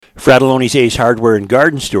Fratelloni's Ace Hardware and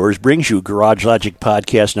Garden Stores brings you Garage Logic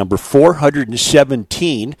Podcast number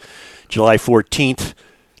 417, July 14th,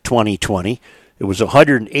 2020. It was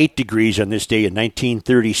 108 degrees on this day in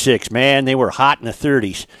 1936. Man, they were hot in the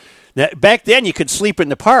 30s. Now, back then, you could sleep in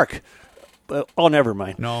the park. Oh, never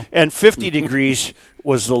mind. No. And 50 degrees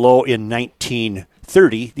was the low in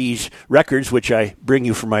 1930. These records, which I bring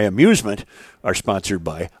you for my amusement, are sponsored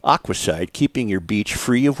by Aquacide, keeping your beach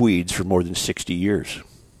free of weeds for more than 60 years.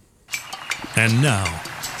 And now,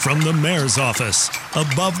 from the mayor's office,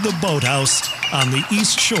 above the boathouse, on the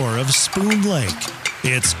east shore of Spoon Lake,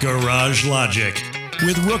 it's Garage Logic,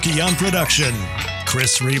 with Rookie on production,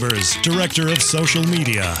 Chris Reavers, director of social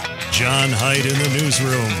media, John Heidt in the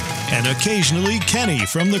newsroom, and occasionally Kenny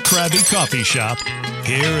from the Krabby Coffee Shop.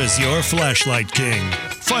 Here is your flashlight king,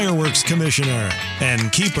 fireworks commissioner,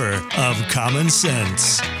 and keeper of common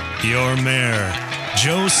sense, your mayor,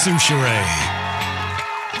 Joe Souchere.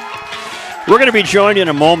 We're going to be joined in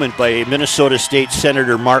a moment by Minnesota State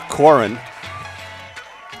Senator Mark Koran,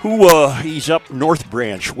 who he's up North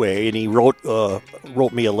Branch way, and he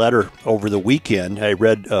wrote me a letter over the weekend. I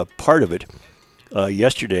read part of it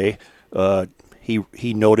yesterday.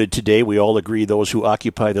 He noted today, we all agree those who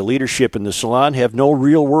occupy the leadership in the salon have no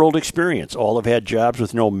real-world experience. All have had jobs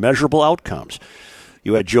with no measurable outcomes.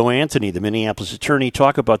 You had Joe Anthony, the Minneapolis attorney,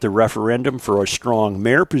 talk about the referendum for a strong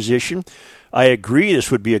mayor position. I agree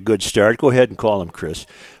this would be a good start. Go ahead and call him, Chris.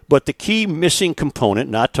 But the key missing component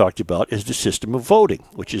not talked about is the system of voting,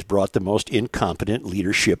 which has brought the most incompetent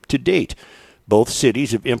leadership to date. Both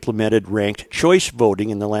cities have implemented ranked choice voting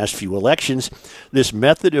in the last few elections. This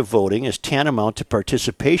method of voting is tantamount to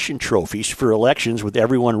participation trophies for elections with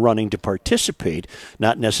everyone running to participate,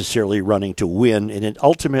 not necessarily running to win, and it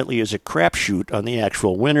ultimately is a crapshoot on the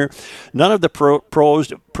actual winner. None of the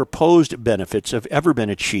proposed benefits have ever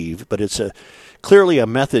been achieved, but it's clearly a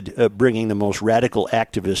method of bringing the most radical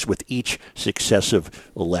activists with each successive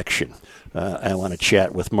election. I want to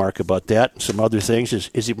chat with Mark about that and some other things.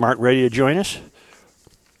 Is Mark ready to join us?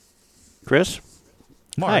 Chris?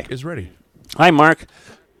 Mark Hi. is ready. Hi, Mark.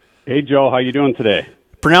 Hey, Joe. How you doing today?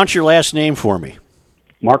 Pronounce your last name for me.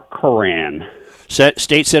 Mark Koran.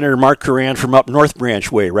 State Senator Mark Koran from up North Branch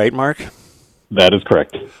way, right, Mark? That is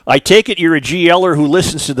correct. I take it you're a GLer who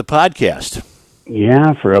listens to the podcast.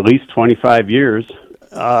 Yeah, for at least 25 years.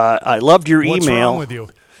 I loved your What's email. wrong with you?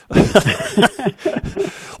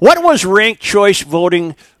 What was ranked choice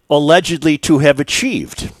voting allegedly to have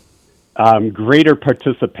achieved? Greater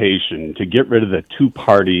participation to get rid of the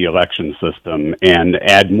two-party election system and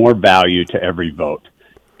add more value to every vote.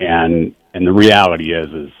 And the reality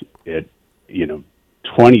is it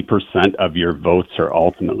 20% of your votes are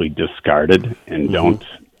ultimately discarded and don't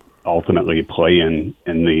ultimately play in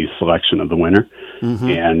the selection of the winner.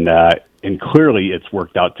 And clearly it's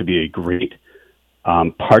worked out to be a great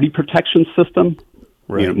party protection system.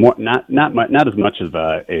 Right. Not as much as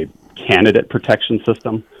a candidate protection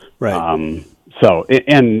system. Right.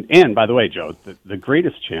 And by the way, Joe, the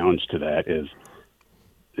greatest challenge to that is,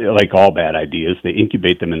 like all bad ideas, they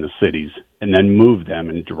incubate them in the cities and then move them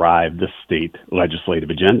and drive the state legislative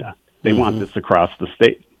agenda. They want this across the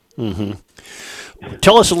state.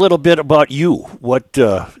 Tell us a little bit about you.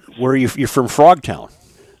 Where you're from? Frogtown.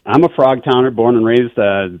 I'm a Frogtowner, born and raised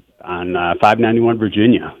on 591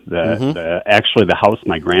 Virginia. Actually, the house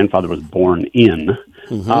my grandfather was born in.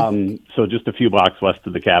 So just a few blocks west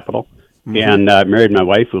of the Capitol. And married my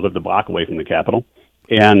wife, who lived a block away from the Capitol.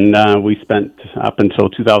 And we spent, up until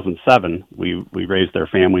 2007, we raised our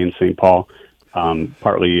family in St. Paul,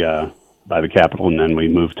 partly by the Capitol, and then we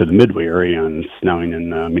moved to the Midway area and Snelling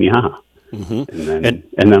and Minnehaha. And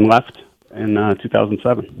then left in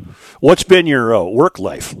 2007. What's been your work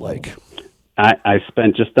life like? I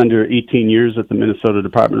spent just under 18 years at the Minnesota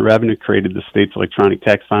Department of Revenue, created the state's electronic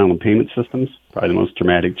tax filing and payment systems, probably the most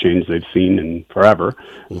dramatic change they've seen in forever.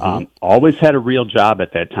 Always had a real job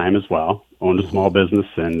at that time as well, owned a small business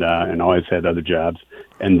and always had other jobs.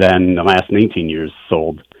 And then the last 19 years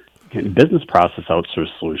sold business process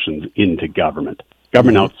outsource solutions into government.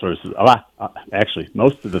 Government outsources a lot. Actually,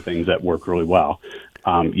 most of the things that work really well,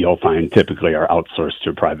 you'll find typically are outsourced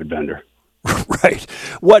to a private vendor. Right.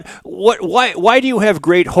 Why do you have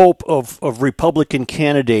great hope of Republican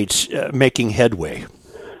candidates making headway?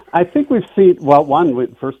 I think we've seen,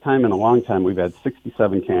 first time in a long time, we've had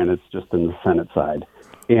 67 candidates just in the Senate side.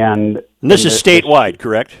 And this is statewide,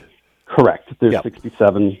 correct? Correct. There's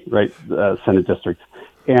 67 Senate districts.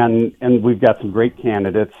 And we've got some great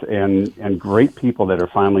candidates and great people that are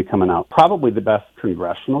finally coming out. Probably the best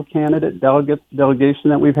congressional candidate delegation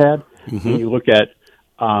that we've had. When you look at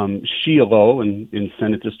Sheila Lowe in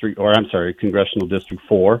Congressional District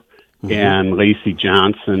 4, and Lacey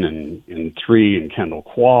Johnson in 3, and Kendall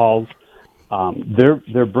Qualls.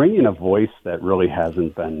 They're bringing a voice that really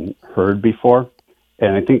hasn't been heard before.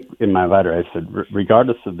 And I think in my letter I said,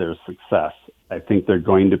 regardless of their success, I think they're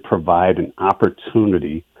going to provide an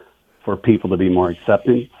opportunity for people to be more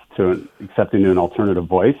accepting to an alternative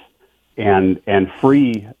voice, and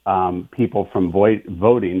free people from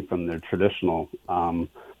voting from their traditional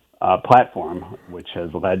platform, which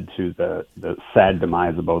has led to the sad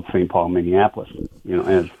demise of both St. Paul and Minneapolis.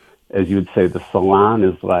 As you would say, the salon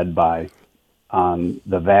is led by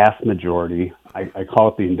the vast majority. I call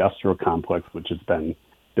it the industrial complex, which has been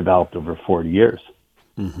developed over 40 years,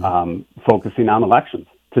 focusing on elections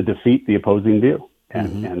to defeat the opposing view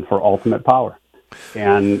and for ultimate power.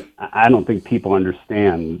 And I don't think people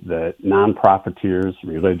understand that non-profiteers,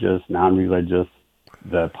 religious, non-religious,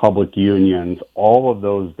 the public unions, all of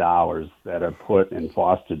those dollars that are put and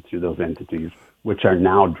fostered through those entities, which are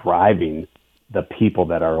now driving the people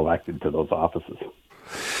that are elected to those offices.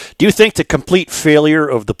 Do you think the complete failure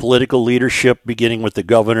of the political leadership, beginning with the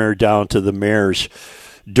governor down to the mayors,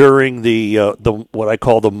 during the what I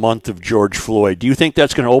call the month of George Floyd, do you think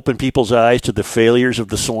that's going to open people's eyes to the failures of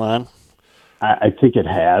the salon? I think it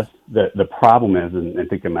has. The problem is, and I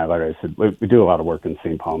think in my letter I said, we do a lot of work in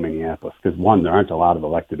St. Paul, Minneapolis, because one, there aren't a lot of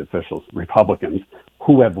elected officials, Republicans,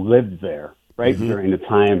 who have lived there, right, during the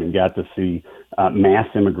time and got to see mass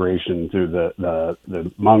immigration through the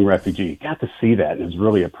Hmong refugee. Got to see that, and it's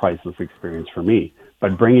really a priceless experience for me.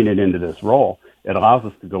 But bringing it into this role, it allows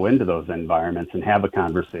us to go into those environments and have a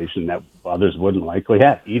conversation that others wouldn't likely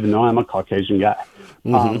have, even though I'm a Caucasian guy.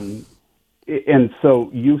 And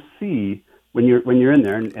so you see, when you're in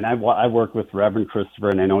there, and I work with Reverend Christopher,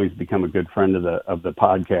 and I know he's become a good friend of the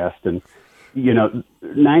podcast, and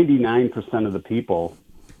 99% of the people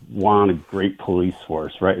want a great police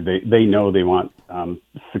force, right? They know they want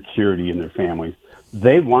security in their families.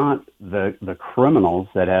 They want the criminals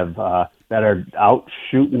that are out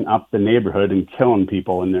shooting up the neighborhood and killing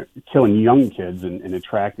people, and they're killing young kids and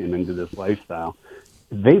attracting them into this lifestyle.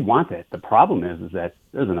 They want it. The problem is that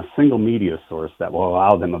there isn't a single media source that will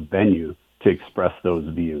allow them a venue to express those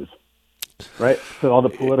views, right? So all the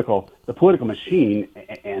political machine,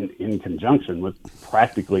 and in conjunction with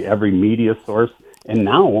practically every media source, and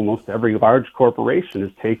now almost every large corporation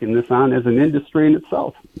is taking this on as an industry in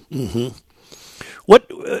itself.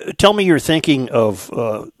 Tell me your thinking of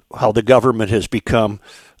how the government has become.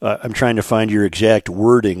 I'm trying to find your exact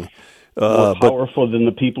wording. More powerful than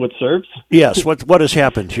the people it serves. Yes. What has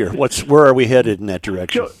happened here? Where are we headed in that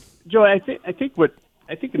direction? Joe, I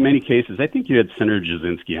think in many cases, I think you had Senator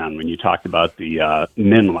Jasinski on when you talked about the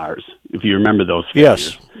MNLARs, if you remember those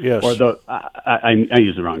figures. Yes. Or I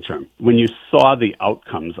used the wrong term. When you saw the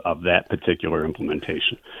outcomes of that particular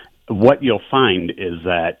implementation, what you'll find is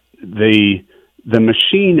that the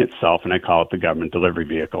machine itself, and I call it the government delivery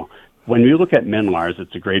vehicle, when you look at MNLARs,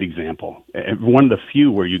 it's a great example. One of the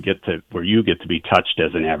few where you get to be touched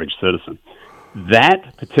as an average citizen.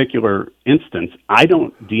 That particular instance, I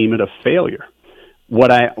don't deem it a failure. What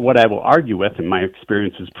I will argue with, and my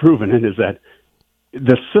experience has proven it, is that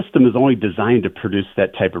the system is only designed to produce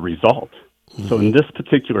that type of result. So in this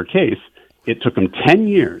particular case, it took them 10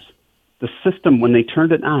 years. The system, when they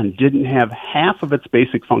turned it on, didn't have half of its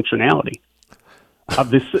basic functionality of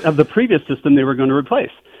the previous system they were going to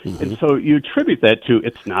replace. And so you attribute that to,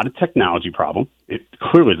 it's not a technology problem. It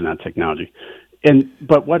clearly is not technology.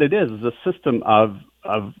 But what it is a system of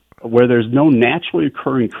where there's no naturally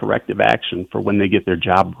occurring corrective action for when they get their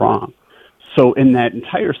job wrong. So in that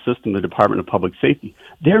entire system, the Department of Public Safety,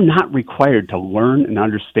 they're not required to learn and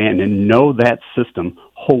understand and know that system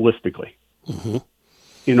holistically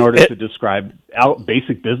in order to describe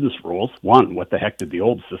basic business rules. One, what the heck did the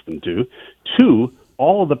old system do? Two,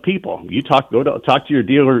 all of the people. Go talk to your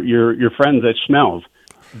dealer, your friends at Schmelz.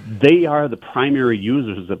 They are the primary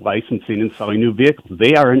users of licensing and selling new vehicles.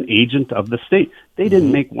 They are an agent of the state. They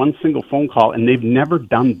didn't make one single phone call, and they've never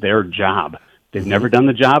done their job. They've never done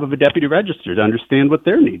the job of a deputy register to understand what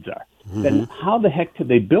their needs are. Then how the heck could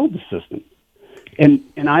they build the system?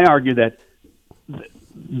 And I argue that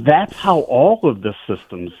that's how all of the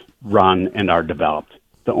systems run and are developed.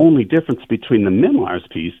 The only difference between the MNLARS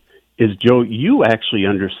piece is, Joe, you actually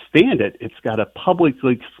understand it. It's got a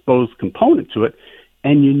publicly exposed component to it,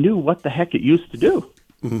 and you knew what the heck it used to do.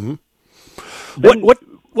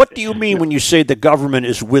 What do you mean when you say the government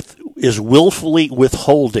is willfully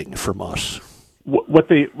withholding from us? What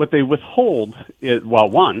they withhold is, well,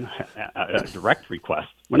 one, a direct request.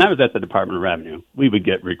 When I was at the Department of Revenue, we would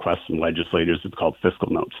get requests from legislators. It's called fiscal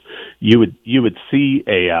notes. You would see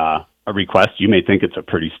a request. You may think it's a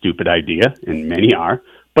pretty stupid idea, and many are,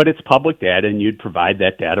 but it's public data, and you'd provide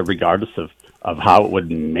that data regardless of how it would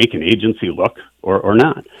make an agency look or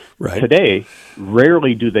not. Right. Today,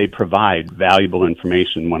 rarely do they provide valuable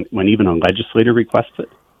information when even a legislator requests it.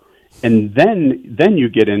 And then you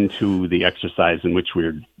get into the exercise in which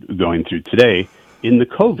we're going through today in the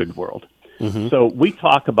COVID world. Mm-hmm. So we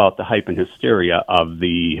talk about the hype and hysteria of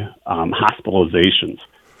the hospitalizations.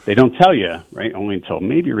 They don't tell you, right? Only until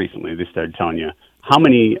maybe recently they started telling you how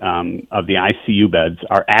many of the ICU beds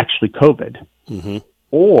are actually COVID. Mm-hmm.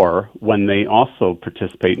 Or when they also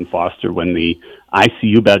participate in foster when the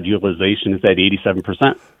ICU bed utilization is at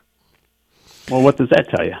 87%. Well, what does that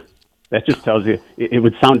tell you? That just tells you it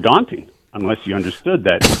would sound daunting unless you understood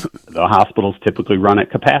that the hospitals typically run at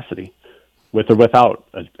capacity, with or without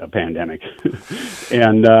a pandemic.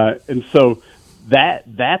 and so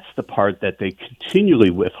that's the part that they continually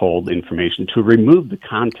withhold information to remove the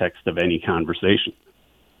context of any conversation.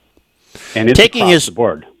 And it's across the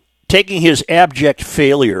board. Taking his abject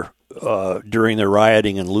failure during the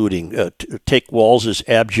rioting and looting, take Walz's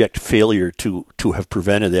abject failure to have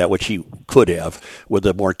prevented that, which he could have with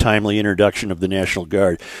a more timely introduction of the National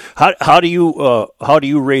Guard. How do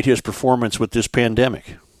you rate his performance with this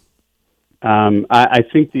pandemic? I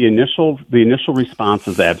think the initial response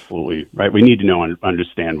is absolutely right. We need to know and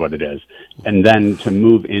understand what it is, and then to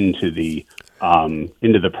move into the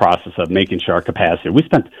process of making sure our capacity.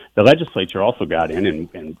 The legislature also got in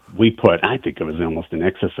and we put, I think it was almost in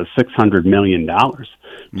excess of $600 million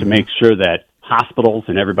to make sure that hospitals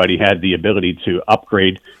and everybody had the ability to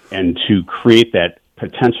upgrade and to create that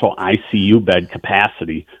potential ICU bed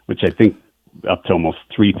capacity, which I think up to almost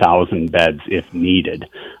 3,000 beds if needed.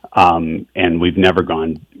 And we've never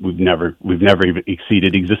even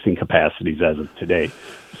exceeded existing capacities as of today.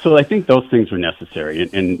 So I think those things were necessary,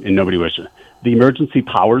 and nobody wishes. The emergency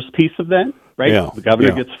powers piece of that, right? Yeah, the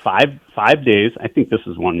governor gets five days. I think this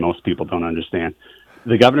is one most people don't understand.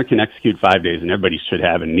 The governor can execute 5 days, and everybody should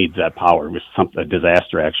have and needs that power if a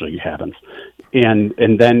disaster actually happens. And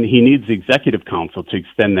then he needs the executive council to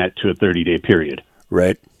extend that to a 30-day period.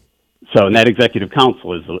 Right. So, and that executive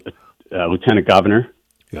council is the lieutenant governor,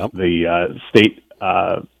 the state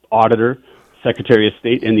auditor, secretary of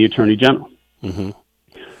state, and the attorney general. Mm-hmm.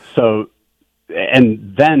 So,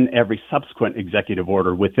 and then every subsequent executive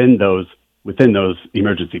order within those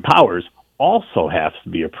emergency powers also has to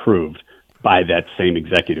be approved by that same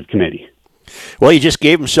executive committee. Well, he just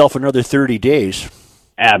gave himself another 30 days.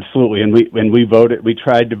 Absolutely, and we voted. We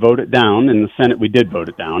tried to vote it down. In the Senate, we did vote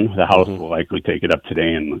it down. The House will likely take it up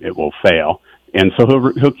today, and it will fail. And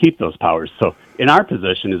so he'll keep those powers. So, in our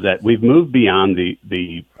position is that we've moved beyond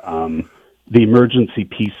the emergency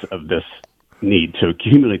piece of this need to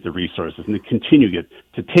accumulate the resources and to continue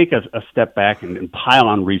to take a step back and pile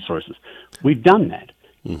on resources. We've done that,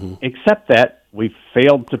 except that we've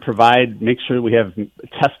failed to make sure we have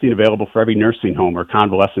testing available for every nursing home or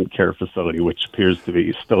convalescent care facility, which appears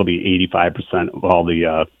to still be 85% of all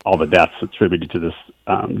the deaths attributed to this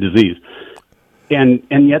disease.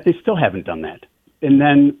 And yet they still haven't done that. And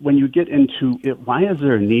then when you get into it, why is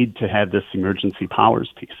there a need to have this emergency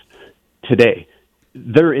powers piece today?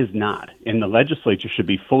 There is not, and the legislature should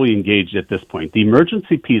be fully engaged at this point. The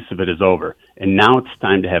emergency piece of it is over, and now it's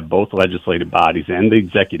time to have both legislative bodies and the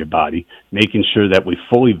executive body making sure that we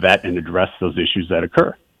fully vet and address those issues that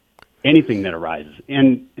occur, anything that arises.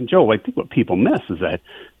 And Joe, I think what people miss is that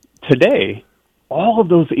today, all of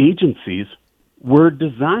those agencies were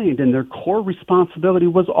designed, and their core responsibility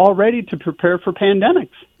was already to prepare for pandemics.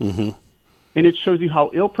 Mm-hmm. And it shows you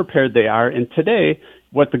how ill-prepared they are. And today,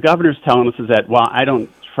 what the governor's telling us is that, well, I don't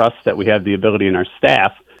trust that we have the ability in our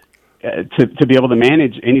staff to be able to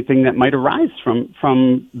manage anything that might arise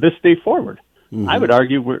from this day forward. Mm-hmm. I would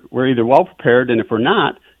argue we're either well-prepared, and if we're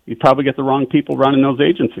not, you probably get the wrong people running those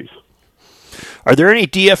agencies. Are there any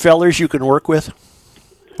DFLers you can work with?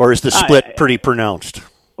 Or is the split pretty pronounced?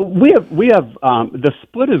 We have the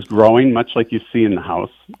split is growing, much like you see in the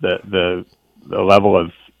House. The level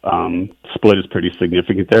of split is pretty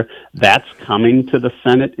significant there. That's coming to the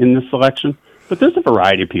Senate in this election. But there's a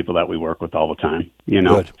variety of people that we work with all the time.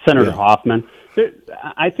 Good. Senator Hoffman.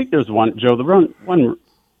 I think there's one, Joe,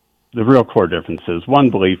 the real core difference is one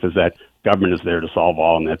belief is that government is there to solve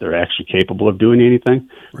all and that they're actually capable of doing anything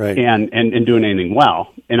and doing anything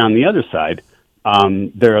well. And on the other side,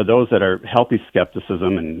 there are those that are healthy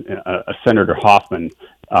skepticism, and Senator Hoffman,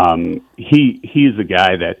 he's a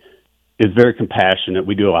guy that is very compassionate.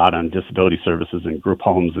 We do a lot on disability services and group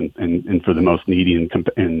homes and for the most needy and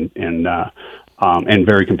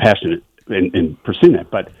very compassionate in pursuing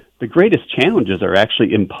that. But the greatest challenges are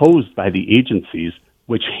actually imposed by the agencies,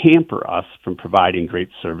 which hamper us from providing great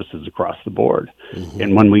services across the board. Mm-hmm.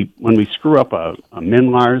 And when we screw up a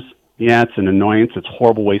MNLARS, yeah, it's an annoyance. It's a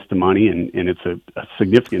horrible waste of money, and it's a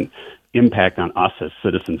significant impact on us as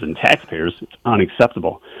citizens and taxpayers. It's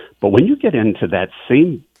unacceptable. But when you get into that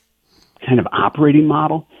same kind of operating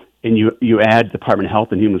model, and you add Department of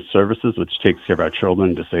Health and Human Services, which takes care of our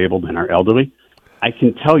children, disabled, and our elderly, I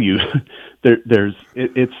can tell you,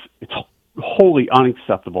 it's wholly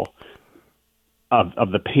unacceptable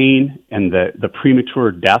of the pain and the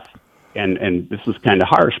premature death, and this is kind of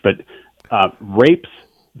harsh, but rapes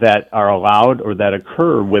that are allowed or that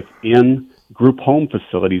occur within group home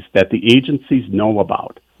facilities that the agencies know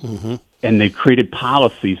about, mm-hmm. and they've created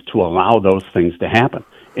policies to allow those things to happen.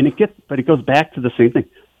 And it goes back to the same thing.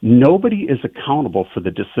 Nobody is accountable for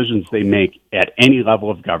the decisions they make at any level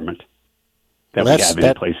of government that we have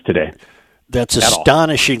in place today. That's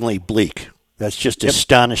astonishingly bleak. That's just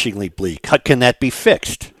astonishingly bleak. How can that be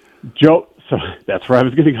fixed? Joe, so that's where I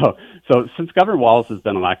was going to go. So since Governor Wallace has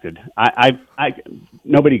been elected,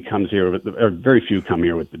 nobody comes here or very few come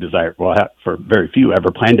here with the desire, for very few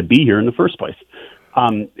ever plan to be here in the first place.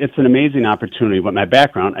 It's an amazing opportunity. With my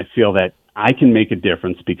background, I feel that I can make a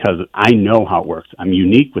difference because I know how it works. I'm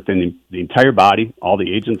unique within the entire body. All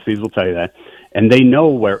the agencies will tell you that. And they know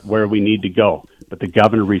where we need to go. But the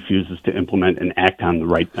governor refuses to implement and act on the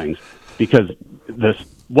right things. Because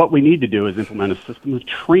what we need to do is implement a system of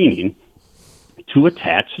training to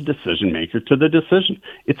attach the decision maker to the decision.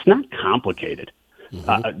 It's not complicated.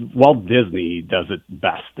 Mm-hmm. Walt Disney does it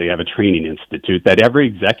best. They have a training institute that every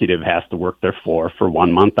executive has to work their floor for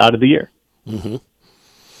 1 month out of the year. Mm-hmm.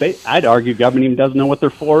 I'd argue government even doesn't know what their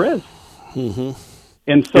floor is. Mm-hmm.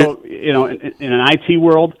 And so, in an IT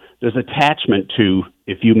world, there's attachment to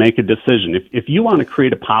if you make a decision. If you want to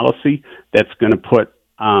create a policy that's going to put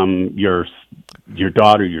your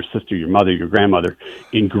daughter, your sister, your mother, your grandmother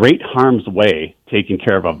in great harm's way, taking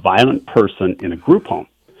care of a violent person in a group home,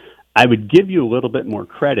 I would give you a little bit more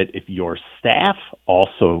credit if your staff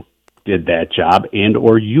also did that job and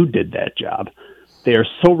or you did that job. They are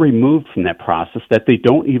so removed from that process that they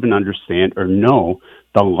don't even understand or know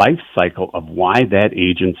the life cycle of why that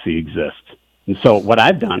agency exists. And so what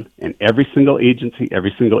I've done, and every single agency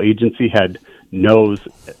head knows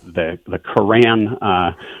the Koran,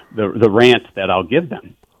 the rant that I'll give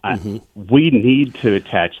them. Mm-hmm. We need to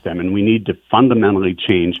attach them, and we need to fundamentally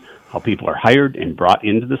change how people are hired and brought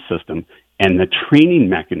into the system, and the training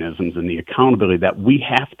mechanisms and the accountability that we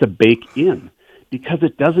have to bake in, because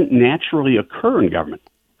it doesn't naturally occur in government.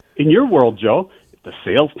 In your world, Joe, if the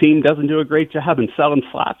sales team doesn't do a great job in selling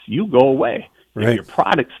slots, you go away. Right. If your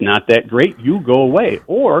product's not that great, you go away.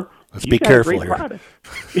 Or let's be careful here.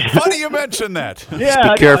 Funny you mention that.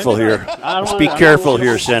 Yeah, be careful here. Let's be careful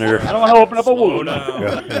here, Senator. I don't want to open up a wound.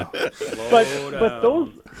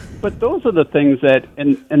 But those are the things that,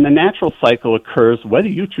 and the natural cycle occurs whether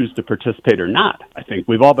you choose to participate or not. I think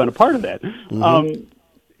we've all been a part of that. Mm-hmm.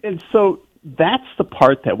 And so that's the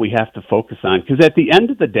part that we have to focus on, because at the end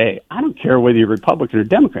of the day, I don't care whether you're Republican or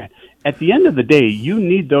Democrat. At the end of the day, you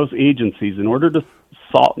need those agencies in order to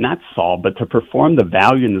but to perform the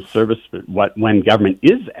value and the service when government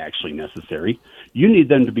is actually necessary. You need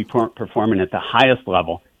them to be performing at the highest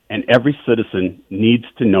level, and every citizen needs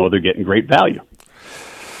to know they're getting great value.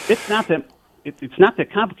 It's not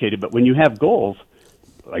that complicated, but when you have goals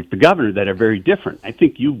like the governor that are very different, I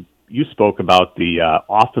think you spoke about the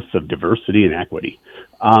Office of Diversity and Equity.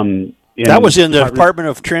 That was in the Department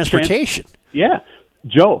of Transportation. Yeah.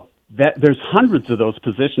 Joe, there's hundreds of those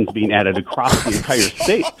positions being added across the entire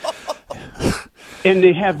state. And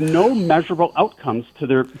they have no measurable outcomes to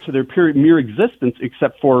their mere existence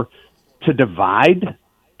except for to divide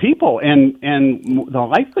people. And the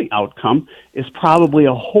likely outcome is probably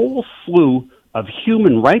a whole slew of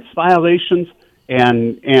human rights violations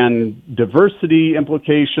and diversity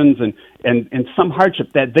implications and some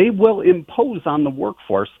hardship that they will impose on the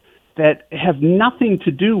workforce that have nothing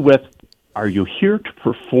to do with, are you here to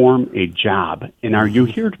perform a job, and are you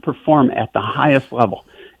here to perform at the highest level?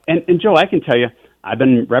 And Joe, I can tell you, I've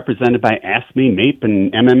been represented by ASME, MAPE,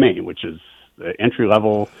 and MMA, which is the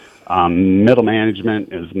entry-level middle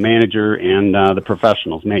management as manager and the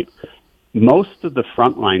professionals, MAPE. Most of the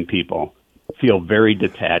frontline people feel very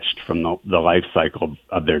detached from the life cycle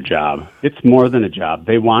of their job. It's more than a job.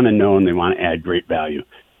 They want to know and they want to add great value.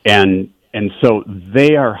 And so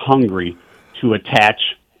they are hungry to attach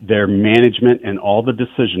their management and all the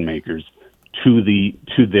decision makers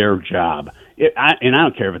to their job. And I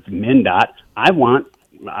don't care if it's MnDOT. I want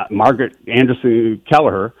Margaret Anderson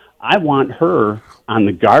Kelleher. I want her on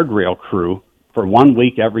the guardrail crew for 1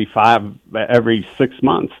 week every 6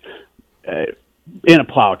 months in a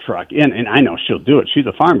plow truck. And I know she'll do it. She's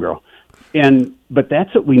a farm girl. But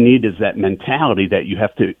that's what we need, is that mentality that you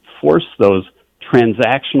have to force those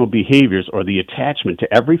transactional behaviors or the attachment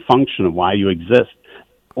to every function of why you exist.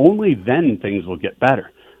 Only then things will get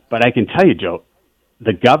better. But I can tell you, Joe,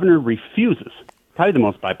 the governor refuses, probably the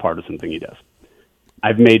most bipartisan thing he does.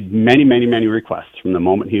 I've made many, many, many requests from the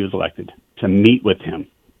moment he was elected to meet with him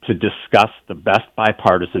to discuss the best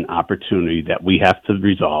bipartisan opportunity that we have to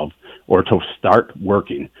resolve or to start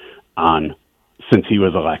working on since he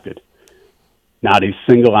was elected. Not a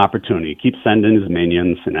single opportunity. He keeps sending his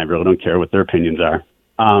minions, and I really don't care what their opinions are.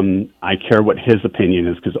 I care what his opinion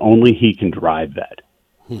is, because only he can drive that.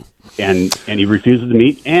 And he refuses to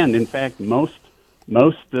meet. And in fact, most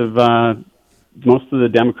of the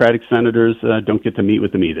Democratic senators don't get to meet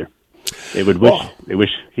with him either. They wish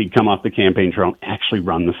he'd come off the campaign trail and actually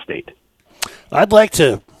run the state. I'd like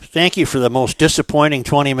to thank you for the most disappointing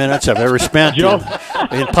 20 minutes I've ever spent in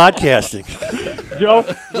podcasting. Joe,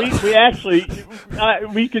 we actually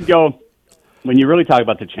we could go, when you really talk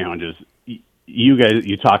about the challenges.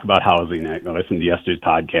 You talk about housing. I listened to yesterday's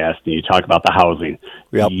podcast, and you talk about the housing.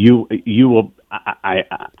 Yep. You will.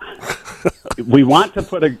 We want to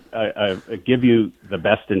put give you the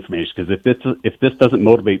best information, because if this doesn't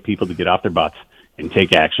motivate people to get off their butts and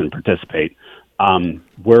take action, participate,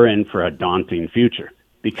 we're in for a daunting future,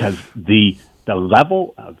 because the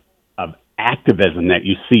level of activism that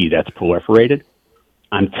you see that's proliferated.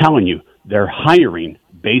 I'm telling you, they're hiring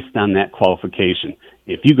based on that qualification.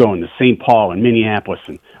 If you go into St. Paul and Minneapolis,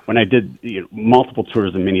 and when I did multiple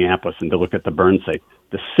tours in Minneapolis and to look at the burn site,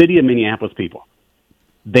 the city of Minneapolis people,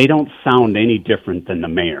 they don't sound any different than the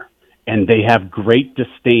mayor. And they have great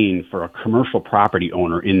disdain for a commercial property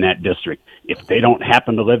owner in that district. If they don't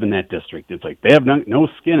happen to live in that district, it's like they have no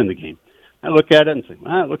skin in the game. I look at it and say,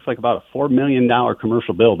 well, it looks like about a $4 million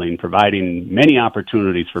commercial building providing many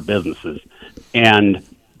opportunities for businesses, and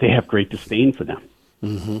they have great disdain for them.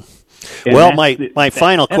 Mm-hmm. Well, my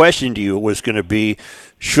final question to you was going to be,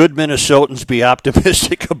 should Minnesotans be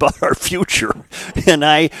optimistic about our future? And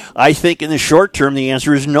I think in the short term, the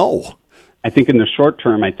answer is no. I think in the short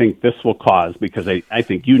term, I think this will cause, because I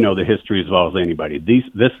think you know the history as well as anybody.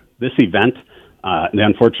 This event, the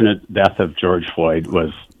unfortunate death of George Floyd, was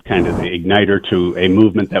kind of the igniter to a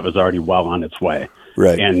movement that was already well on its way.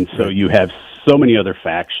 Right. And so you have so many other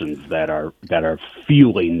factions that are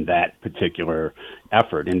fueling that particular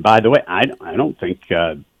effort. And by the way, I don't think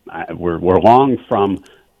we're long from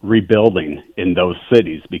rebuilding in those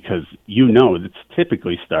cities, because it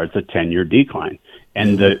typically starts a 10-year decline.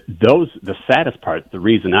 And the saddest part, the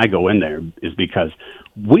reason I go in there, is because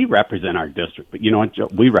we represent our district, but you know what, Joe?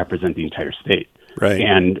 We represent the entire state. Right.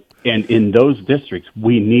 And in those districts,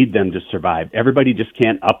 we need them to survive. Everybody just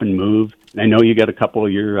can't up and move. I know you got a couple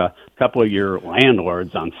of your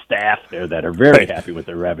landlords on staff there that are very happy with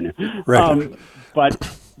their revenue. Right.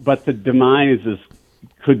 But the demise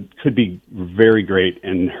could be very great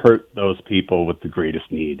and hurt those people with the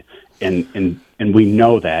greatest need. And we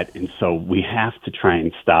know that, and so we have to try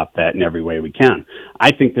and stop that in every way we can.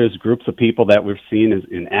 I think there's groups of people that we've seen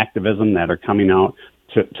in activism that are coming out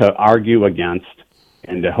to argue against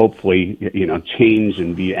and to hopefully change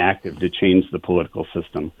and be active to change the political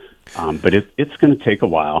system. But it's going to take a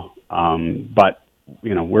while. But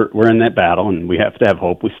we're in that battle, and we have to have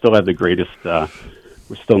hope. We still have the greatest.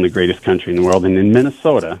 We're still in the greatest country in the world. And in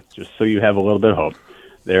Minnesota, just so you have a little bit of hope,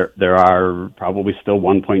 there are probably still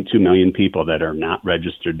 1.2 million people that are not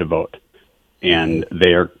registered to vote, and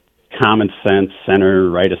they are common sense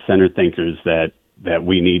right of center thinkers that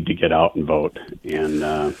we need to get out and vote.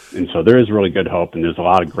 And so there is really good hope, and there's a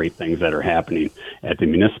lot of great things that are happening at the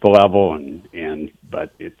municipal level,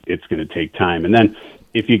 but it's going to take time. And then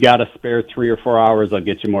if you got a spare 3 or 4 hours, I'll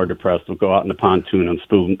get you more depressed. We'll go out in the pontoon on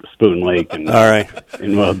Spoon Lake, and all right,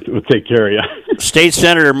 and we'll take care of you. State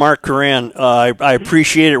Senator Mark Koran, I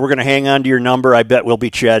appreciate it. We're going to hang on to your number. I bet we'll be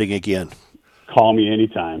chatting again. Call me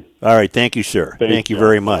anytime. All right, thank you, sir. Thank you Joe.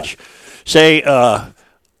 very much. Say,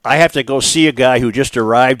 I have to go see a guy who just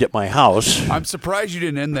arrived at my house. I'm surprised you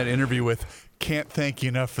didn't end that interview with, "Can't thank you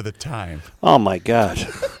enough for the time." Oh, my God.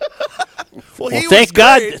 Well, thank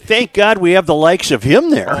God we have the likes of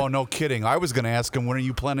him there. Oh, no kidding. I was going to ask him, when are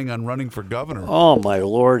you planning on running for governor? Oh, my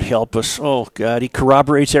Lord, help us. Oh, God, he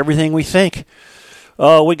corroborates everything we think.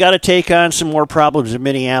 We got to take on some more problems in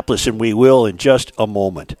Minneapolis, and we will in just a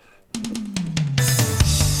moment.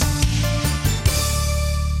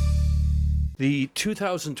 The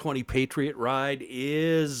 2020 Patriot Ride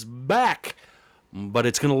is back, but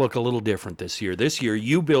it's going to look a little different this year. This year,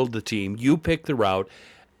 you build the team, you pick the route,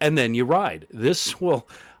 and then you ride.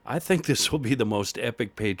 I think this will be the most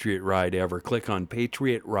epic Patriot Ride ever. Click on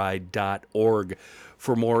patriotride.org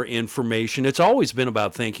for more information. It's always been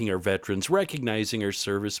about thanking our veterans, recognizing our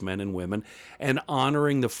servicemen and women, and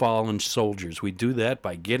honoring the fallen soldiers. We do that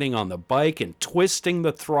by getting on the bike and twisting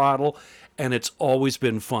the throttle, and it's always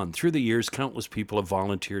been fun. Through the years, countless people have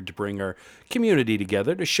volunteered to bring our community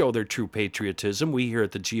together to show their true patriotism. We here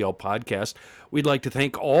at the GL Podcast, we'd like to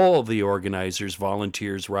thank all of the organizers,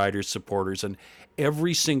 volunteers, riders, supporters, and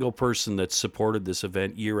every single person that's supported this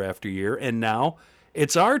event year after year. And now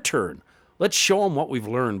it's our turn. Let's show them what we've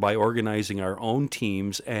learned by organizing our own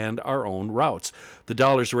teams and our own routes. The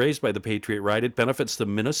dollars raised by the Patriot Ride, it benefits the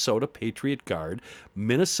Minnesota Patriot Guard,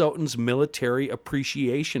 Minnesotans Military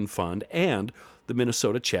Appreciation Fund, and the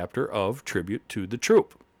Minnesota chapter of Tribute to the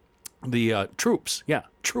Troop. The troops. Head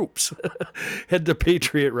to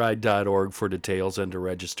patriotride.org for details and to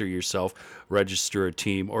register yourself, register a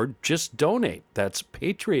team, or just donate. That's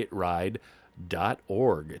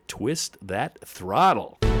patriotride.org. Twist that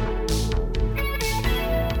throttle.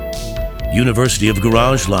 University of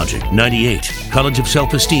Garage Logic, 98. College of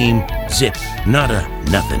Self-Esteem, zip, nada,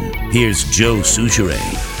 nothing. Here's Joe Souchere.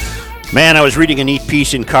 Man, I was reading a neat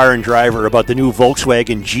piece in Car and Driver about the new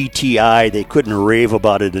Volkswagen GTI. They couldn't rave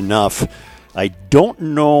about it enough. I don't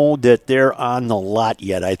know that they're on the lot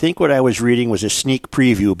yet. I think what I was reading was a sneak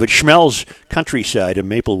preview, but Schmelz Countryside in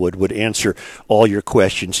Maplewood would answer all your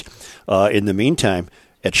questions. In the meantime,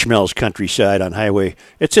 at Schmelz Countryside on Highway,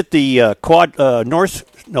 it's at the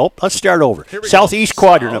let's start over. Southeast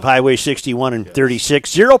quadrant of Highway 61 and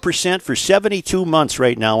 36. 0% for 72 months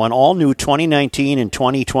right now on all new 2019 and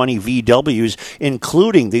 2020 VWs,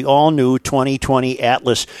 including the all-new 2020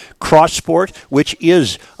 Atlas Cross Sport, which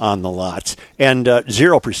is on the lots, and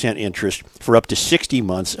 0% interest for up to 60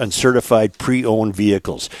 months on certified pre-owned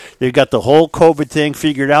vehicles. They've got the whole COVID thing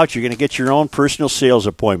figured out. You're going to get your own personal sales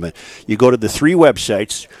appointment. You go to the three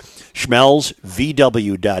websites,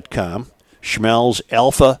 schmelzvw.com,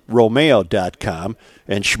 schmelzalfaromeo.com,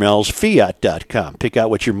 and schmelzfiat.com. Pick out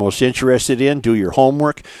what you're most interested in, do your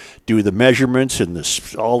homework, do the measurements and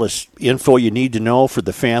all this info you need to know for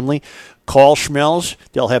the family. Call Schmelz.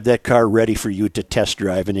 They'll have that car ready for you to test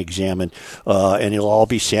drive and examine, and it'll all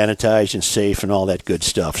be sanitized and safe and all that good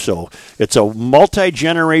stuff. So it's a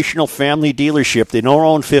multi-generational family dealership. They don't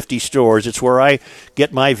own 50 stores. It's where I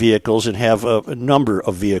get my vehicles and have a number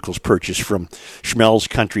of vehicles purchased from Schmelz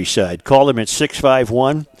Countryside. Call them at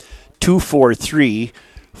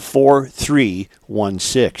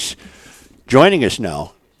 651-243-4316. Joining us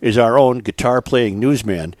now is our own guitar-playing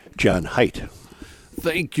newsman, John Heidt.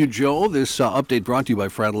 Thank you, Joe. This update brought to you by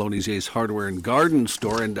Fratelloni's Ace Hardware and Garden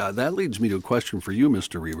Store, and that leads me to a question for you,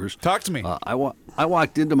 Mr. Reavers. Talk to me. I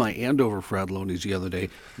walked into my Andover Fratelloni's the other day.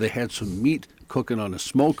 They had some meat cooking on a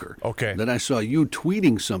smoker. Okay. Then I saw you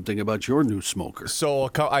tweeting something about your new smoker. So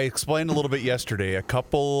I explained a little bit yesterday. A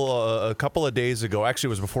couple of days ago, actually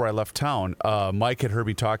it was before I left town, Mike had heard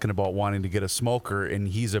me talking about wanting to get a smoker, and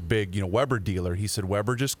he's a big Weber dealer. He said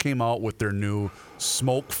Weber just came out with their new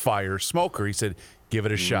Smoke Fire smoker. He said, give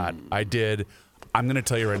it a shot. I did. I'm going to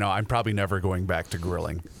tell you right now, I'm probably never going back to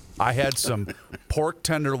grilling. I had some pork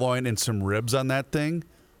tenderloin and some ribs on that thing.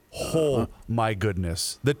 Oh, my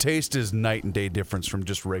goodness. The taste is night and day difference from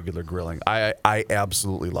just regular grilling. I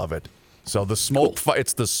absolutely love it. So the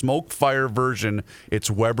it's the Smoke Fire version. It's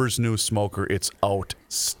Weber's new smoker. It's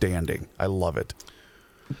outstanding. I love it.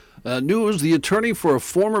 News, the attorney for a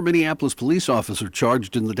former Minneapolis police officer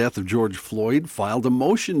charged in the death of George Floyd filed a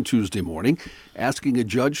motion Tuesday morning asking a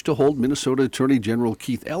judge to hold Minnesota Attorney General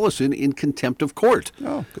Keith Ellison in contempt of court.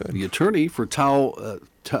 Oh, good. The attorney for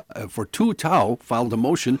Tu Tao filed a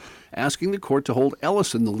motion asking the court to hold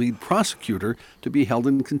Ellison, the lead prosecutor, to be held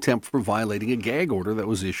in contempt for violating a gag order that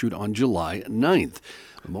was issued on July 9th.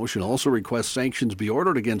 The motion also requests sanctions be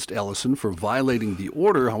ordered against Ellison for violating the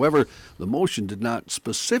order. However, the motion did not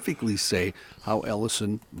specifically say how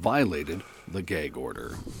Ellison violated the gag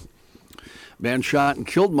order. Man shot and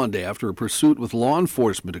killed Monday after a pursuit with law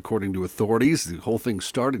enforcement, according to authorities. The whole thing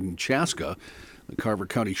started in Chaska. The Carver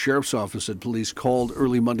County Sheriff's Office said police called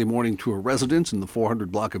early Monday morning to a residence in the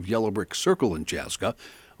 400 block of Yellow Brick Circle in Chaska.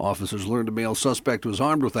 Officers learned a male suspect was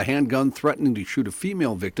armed with a handgun, threatening to shoot a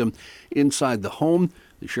female victim inside the home.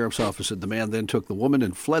 The Sheriff's Office said the man then took the woman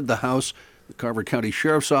and fled the house. The Carver County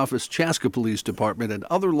Sheriff's Office, Chaska Police Department, and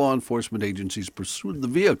other law enforcement agencies pursued the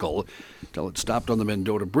vehicle until it stopped on the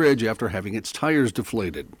Mendota Bridge after having its tires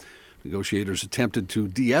deflated. Negotiators attempted to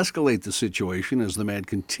de-escalate the situation as the man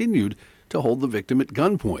continued to hold the victim at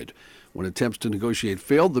gunpoint. When attempts to negotiate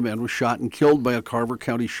failed, the man was shot and killed by a Carver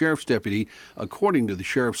County Sheriff's deputy. According to the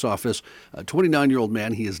Sheriff's Office, a 29-year-old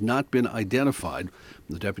man, he has not been identified.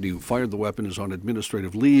 The deputy who fired the weapon is on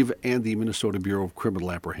administrative leave, and the Minnesota Bureau of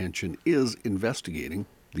Criminal Apprehension is investigating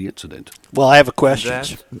the incident. Well, I have a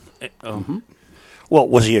question. Well,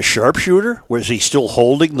 was he a sharpshooter? Was he still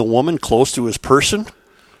holding the woman close to his person?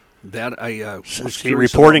 That I was See,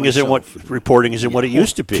 reporting isn't what it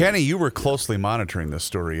used to be. Kenny, you were closely monitoring this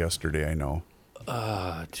story yesterday, I know.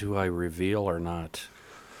 Do I reveal or not?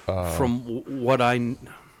 From what I...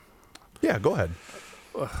 Yeah, go ahead.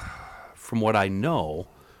 From what I know,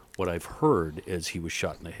 what I've heard is he was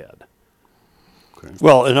shot in the head. Okay.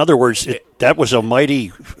 Well, in other words,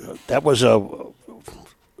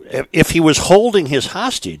 if he was holding his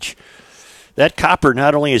hostage, that copper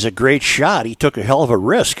not only is a great shot, he took a hell of a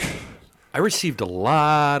risk. I received a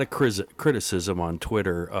lot of criticism on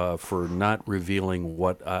Twitter for not revealing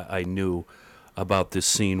what I knew about this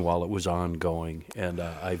scene while it was ongoing. And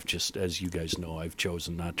I've just, as you guys know, I've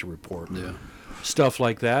chosen not to report stuff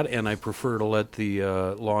like that. And I prefer to let the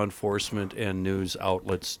law enforcement and news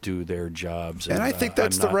outlets do their jobs. And I think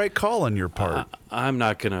that's the right call on your part. I'm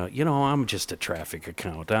not going to, I'm just a traffic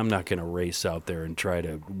account. I'm not going to race out there and try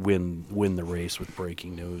to win the race with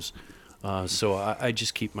breaking news. So I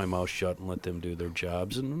just keep my mouth shut and let them do their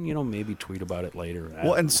jobs, and maybe tweet about it later.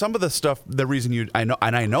 Well, and some of the stuff, the reason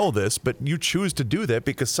I know this, but you choose to do that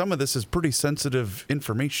because some of this is pretty sensitive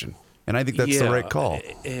information, and I think that's the right call.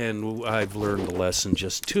 And I've learned the lesson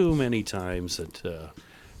just too many times that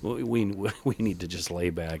we need to just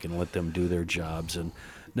lay back and let them do their jobs and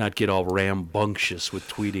not get all rambunctious with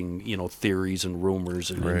tweeting, theories and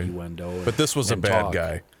rumors and innuendo. But this was a bad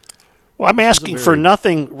guy. Well, I'm asking for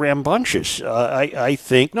nothing rambunctious. I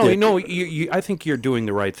think. No. I think you're doing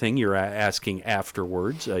the right thing. You're asking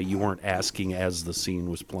afterwards. You weren't asking as the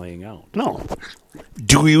scene was playing out. No.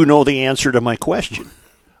 Do you know the answer to my question?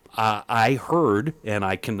 I heard, and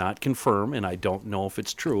I cannot confirm, and I don't know if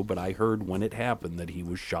it's true, but I heard when it happened that he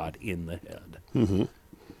was shot in the head. Mm-hmm.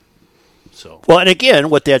 So. Well, and again,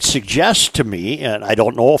 what that suggests to me, and I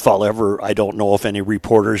don't know if any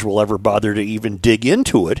reporters will ever bother to even dig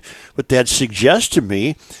into it, but that suggests to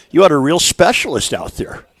me you had a real specialist out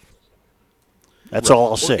there. That's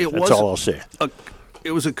all I'll say.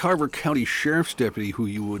 It was a Carver County Sheriff's deputy who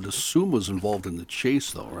you would assume was involved in the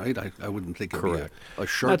chase, though, right? I wouldn't think it'd be a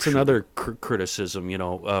sharpshooter. That's another criticism.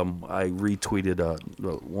 I retweeted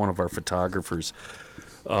one of our photographers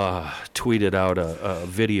tweeted out a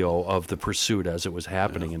video of the pursuit as it was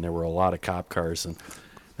happening, and there were a lot of cop cars, and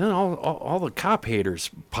then all the cop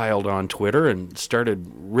haters piled on Twitter and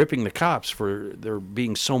started ripping the cops for there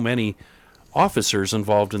being so many officers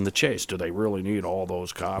involved in the chase. Do they really need all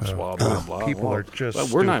those cops? Blah blah blah. People are just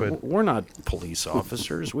stupid. We're not police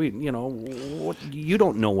officers. You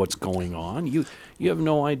don't know what's going on. You have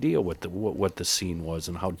no idea what the scene was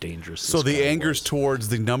and how dangerous. So the anger's towards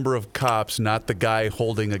the number of cops, not the guy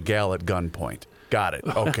holding a gal at gunpoint. Got it.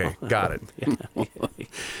 Okay, got it.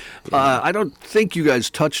 I don't think you guys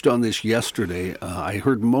touched on this yesterday. I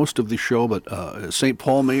heard most of the show, but St.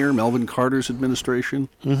 Paul Mayor Melvin Carter's administration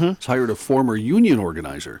has hired a former union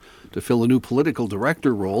organizer to fill a new political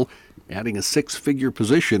director role, adding a six-figure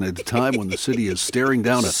position at a time when the city is staring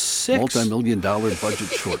down a multi-million-dollar budget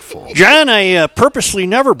shortfall. John, I purposely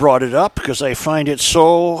never brought it up because I find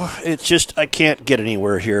I can't get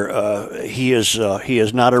anywhere here. He is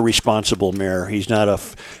not a responsible mayor. He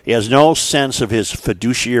has no sense of his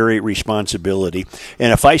fiduciary responsibility.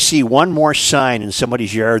 And if I see one more sign in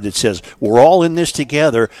somebody's yard that says, "We're all in this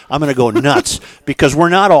together," I'm going to go nuts because we're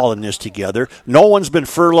not all in this together. No one's been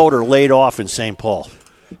furloughed or laid off in St. Paul.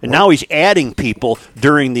 And now he's adding people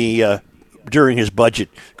during his budget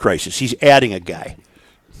crisis. He's adding a guy.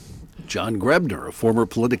 John Grebner, a former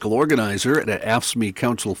political organizer at AFSCME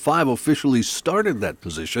Council 5, officially started that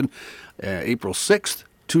position April 6th.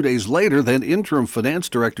 2 days later, then interim finance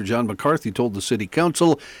director John McCarthy told the city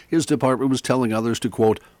council his department was telling others to,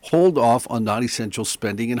 quote, hold off on non-essential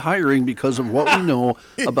spending and hiring because of what we know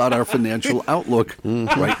about our financial outlook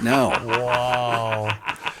right now. Wow.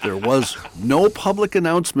 There was no public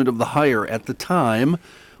announcement of the hire at the time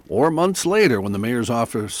or months later when the mayor's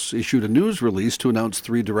office issued a news release to announce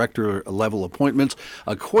 3 director-level appointments.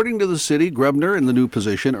 According to the city, Grebner in the new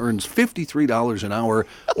position earns $53 an hour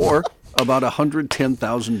or about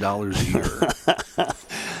 $110,000 a year.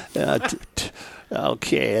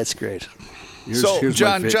 Okay, that's great. Here's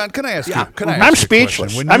John, my can I ask you? Yeah. Can I ask I'm you a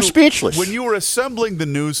speechless. question? I'm speechless. When you were assembling the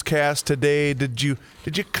newscast today, did you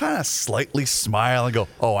kind of slightly smile and go,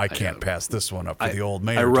 "Oh, I can't pass this one up for the old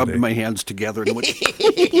mayor"? I rubbed today? my hands together and went,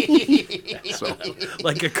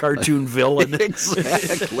 Like a cartoon villain.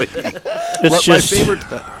 exactly. It's just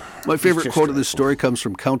My favorite quote of this story comes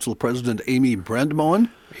from Council President Amy Brandmoen.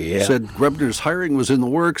 Yeah. Said Grebner's hiring was in the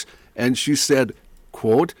works, and she said,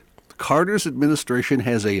 quote, Carter's administration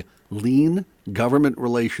has a lean government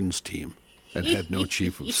relations team and had no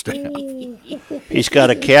chief of staff. he's got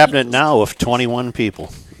a cabinet now of 21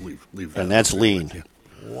 people, Leave and that's lean.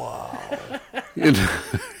 And-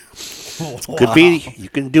 Could be. You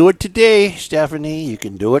can do it today, Stephanie. You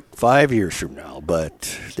can do it 5 years from now,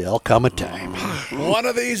 but there'll come a time. One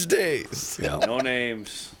of these days. No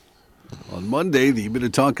names. On Monday, the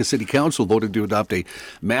Minnetonka City Council voted to adopt a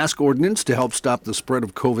mask ordinance to help stop the spread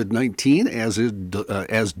of COVID-19,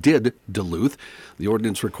 as did Duluth. The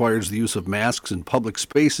ordinance requires the use of masks in public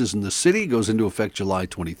spaces in the city, goes into effect July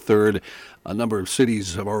 23rd. A number of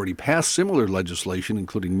cities have already passed similar legislation,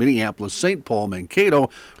 including Minneapolis, St. Paul, Mankato,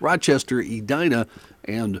 Rochester, Edina,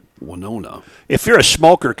 and Winona. If you're a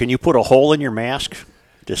smoker, can you put a hole in your mask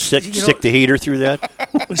to stick the heater through that?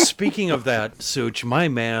 Speaking of that, Such, my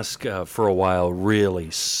mask for a while really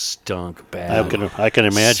stunk bad. I can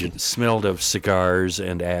imagine. Smelled of cigars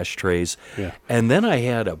and ashtrays. Yeah. And then I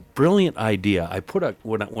had a brilliant idea. I put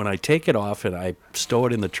when I take it off and I stow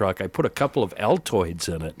it in the truck, I put a couple of Altoids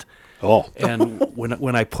in it. Oh, And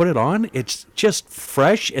when I put it on, it's just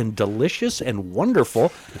fresh and delicious and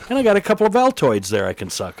wonderful. And I got a couple of Altoids there I can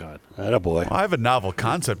suck on. attaboy. I have a novel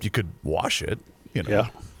concept. You could wash it. You know. Yeah.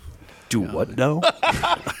 Do what now?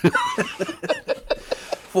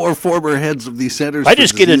 4 former heads of the Centers I for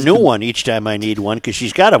just get a Disease new one each time I need one because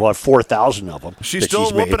she's got about 4,000 of them. She's that still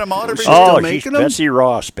she's whooping made. them out every Still day. Oh, she's making 'em?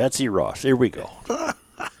 Betsy Ross. Here we go.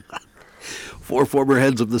 4 former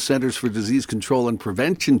heads of the Centers for Disease Control and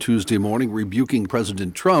Prevention Tuesday morning rebuking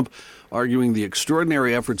President Trump, arguing the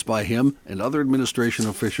extraordinary efforts by him and other administration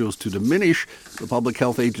officials to diminish the public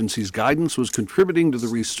health agency's guidance was contributing to the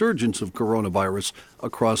resurgence of coronavirus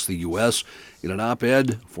across the U.S. In an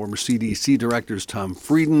op-ed, former CDC directors Tom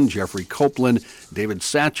Frieden, Jeffrey Copeland, David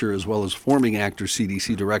Satcher, as well as forming actor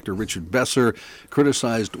CDC Director Richard Besser,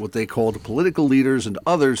 criticized what they called political leaders and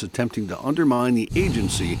others attempting to undermine the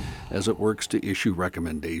agency as it works to issue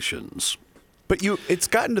recommendations. But it's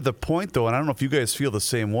gotten to the point, though, and I don't know if you guys feel the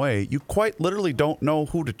same way, you quite literally don't know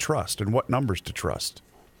who to trust and what numbers to trust.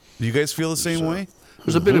 Do you guys feel the same way?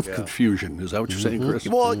 There's a bit of confusion. Is that what you're saying, Chris?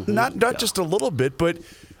 Well, not just a little bit, but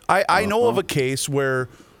I know of a case where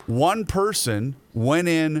one person went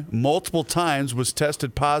in multiple times, was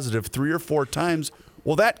tested positive 3 or 4 times.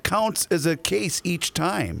 Well, that counts as a case each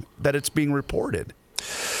time that it's being reported.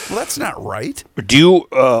 Well, that's not right. Do you,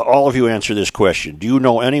 all of you, answer this question? Do you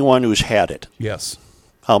know anyone who's had it? Yes.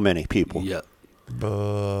 How many people? Yeah.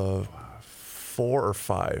 4 or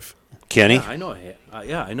 5. Kenny? I know.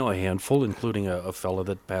 I know a handful, including a fellow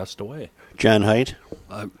that passed away. John Heidt?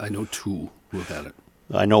 I know 2 who have had it.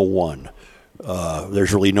 I know one.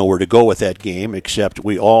 There's really nowhere to go with that game except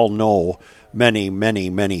we all know many, many,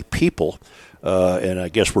 many people. And I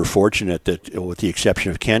guess we're fortunate that, with the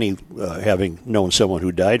exception of Kenny, having known someone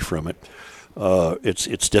who died from it,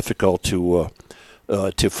 it's difficult to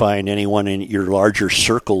find anyone in your larger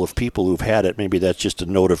circle of people who've had it. Maybe that's just a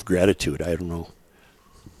note of gratitude. I don't know.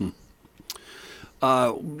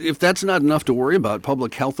 If that's not enough to worry about,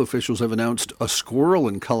 public health officials have announced a squirrel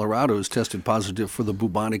in Colorado has tested positive for the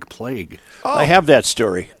bubonic plague. I have that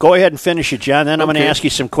story. Go ahead and finish it, John. Then I'm going to Okay. ask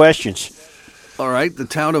you some questions. All right, the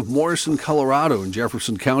town of Morrison, Colorado in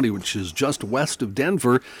Jefferson County, which is just west of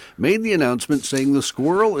Denver, made the announcement saying the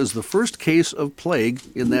squirrel is the first case of plague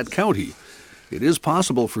in that county. It is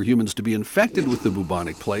possible for humans to be infected with the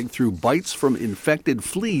bubonic plague through bites from infected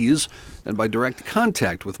fleas and by direct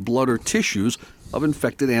contact with blood or tissues of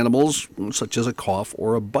infected animals, such as a cough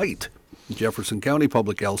or a bite. Jefferson County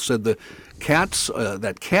Public Health said that cats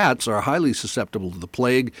are highly susceptible to the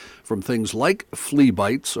plague from things like flea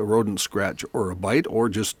bites, a rodent scratch or a bite, or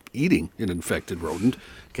just eating an infected rodent.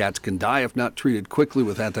 Cats can die if not treated quickly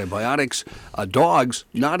with antibiotics. Dogs,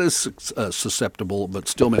 not as susceptible, but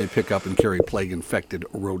still may pick up and carry plague-infected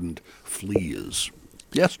rodent fleas.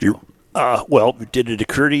 Yes, Joe? Well, did it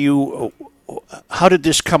occur to you, how did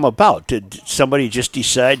this come about? Did somebody just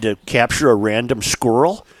decide to capture a random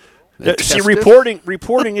squirrel? See, test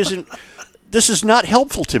reporting isn't. This is not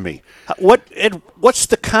helpful to me. What's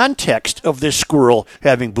the context of this squirrel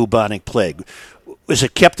having bubonic plague? Was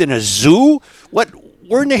it kept in a zoo?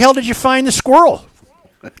 Where in the hell did you find the squirrel?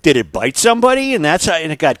 Did it bite somebody, and that's how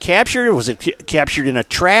and it got captured? Or was it captured in a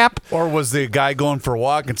trap? Or was the guy going for a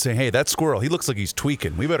walk and saying, "Hey, that squirrel, he looks like he's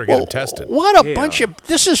tweaking. We better get him tested." What a bunch of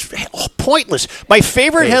this is pointless. My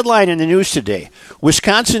favorite headline in the news today: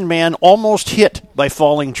 Wisconsin man almost hit by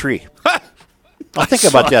falling tree. I'll think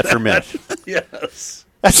about that for a minute. Yes.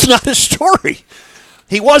 That's not a story.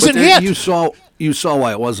 He wasn't hit. You saw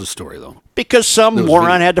why it was a story, though. Because some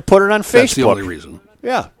moron had to put it on Facebook. That's the only reason.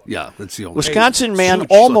 Yeah. Yeah, that's the only Wisconsin man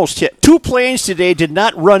almost hit. 2 planes today did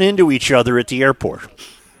not run into each other at the airport.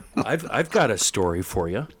 I've got a story for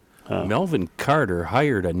you. Melvin Carter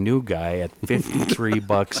hired a new guy at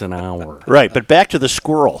 $53 an hour. Right, but back to the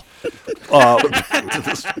squirrel. But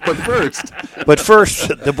first,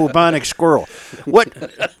 the bubonic squirrel.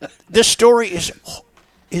 This story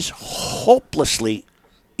is hopelessly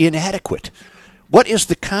inadequate. What is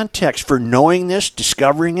the context for knowing this,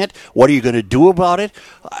 discovering it? What are you going to do about it?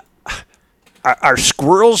 Are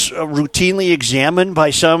squirrels routinely examined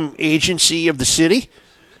by some agency of the city?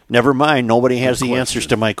 Never mind. Nobody has the answers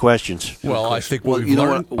to my questions. Well, I think what we've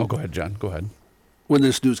learned. Oh, go ahead, John. Go ahead. When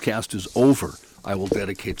this newscast is over, I will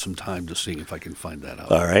dedicate some time to seeing if I can find that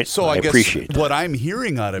out. All right. So I guess appreciate that. what I'm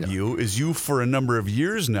hearing out of you is you, for a number of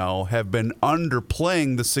years now, have been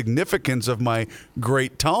underplaying the significance of my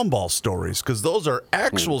great town ball stories, because those are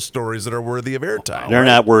actual stories that are worthy of airtime. They're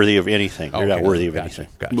not worthy of anything. They're not worthy of anything.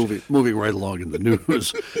 Gotcha. Moving right along in the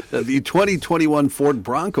news. The 2021 Ford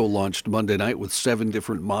Bronco launched Monday night with 7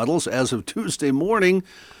 different models. As of Tuesday morning,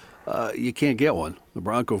 you can't get one. The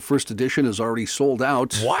Bronco First Edition is already sold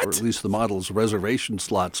out. What? Or at least the model's reservation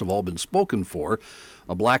slots have all been spoken for.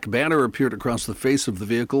 A black banner appeared across the face of the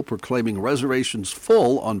vehicle proclaiming reservations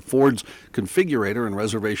full on Ford's configurator and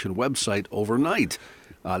reservation website overnight.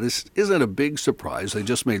 This isn't a big surprise. They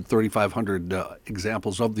just made 3,500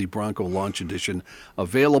 examples of the Bronco Launch Edition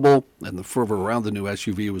available, and the fervor around the new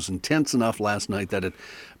SUV was intense enough last night that it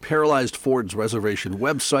paralyzed Ford's reservation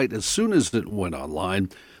website as soon as it went online.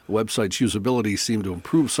 The website's usability seemed to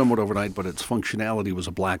improve somewhat overnight, but its functionality was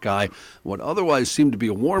a black eye. What otherwise seemed to be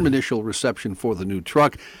a warm initial reception for the new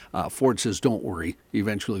truck, Ford says, don't worry,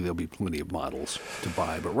 eventually there'll be plenty of models to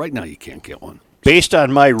buy, but right now you can't get one. Based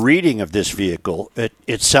on my reading of this vehicle,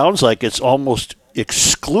 it sounds like it's almost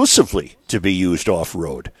exclusively to be used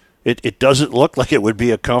off-road. It doesn't look like it would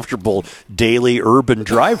be a comfortable daily urban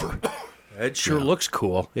driver. It sure looks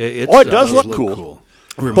cool. It does look cool.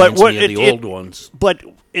 Reminds me of the old ones. But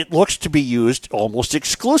it looks to be used almost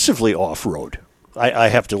exclusively off-road. I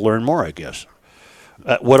have to learn more, I guess.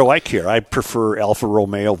 What do I care? I prefer Alfa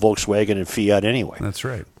Romeo, Volkswagen, and Fiat anyway. That's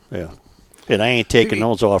right. Yeah. And I ain't taking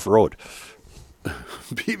those off-road.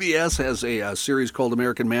 PBS has a series called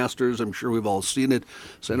American Masters. I'm sure we've all seen it.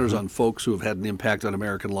 Centers on folks who have had an impact on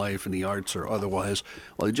American life in the arts or otherwise.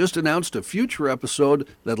 Well, they just announced a future episode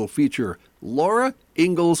that'll feature Laura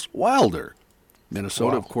Ingalls Wilder.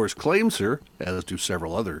 Minnesota, of course, claims her, as do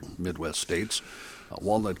several other Midwest states.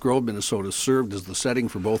 Walnut Grove, Minnesota, served as the setting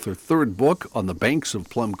for both her third book, On the Banks of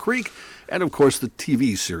Plum Creek, and, of course, the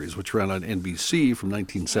TV series, which ran on NBC from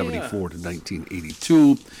 1974 to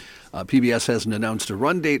 1982. PBS hasn't announced a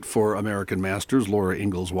run date for American Masters, Laura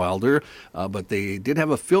Ingalls Wilder, but they did have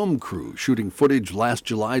a film crew shooting footage last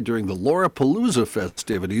July during the Laurapalooza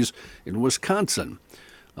festivities in Wisconsin.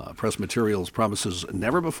 Press materials promises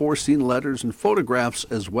never-before-seen letters and photographs,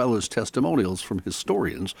 as well as testimonials from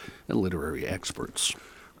historians and literary experts.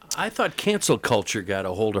 I thought cancel culture got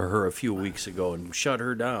a hold of her a few weeks ago and shut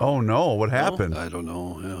her down. Oh, no. What happened? I don't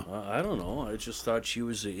know. Yeah. I don't know. I just thought she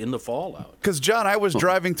was in the fallout. Because, John, I was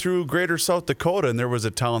driving through Greater South Dakota, and there was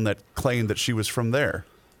a town that claimed that she was from there.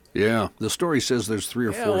 Yeah, the story says there's 3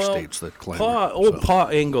 or 4 states that claim Pa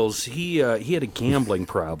Ingalls, he had a gambling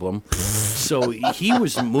problem, so he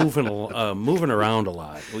was moving around a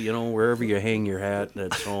lot. You know, wherever you hang your hat,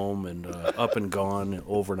 that's home, and up and gone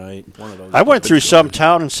overnight. One of those. I went through some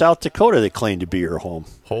town in South Dakota that claimed to be her home.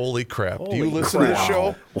 Holy crap. Do you Holy listen to the crap.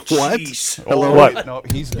 show? What? Jeez. Hello? What? No,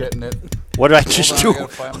 he's getting it. What did I just do? I gotta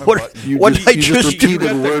find my What button. did I just do? repeated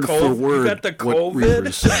got the word for word you got the what COVID?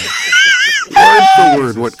 Reavers said. Word for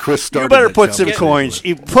word what Chris started. You better that put some conversation coins.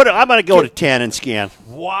 with. I'm going to go to 10 and scan.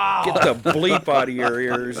 Wow. Get the bleep out of your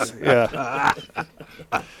ears. Yeah.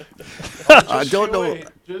 I don't know.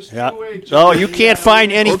 Yeah. Oh, you can't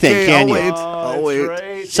find anything, Okay, can I'll you? wait. I'll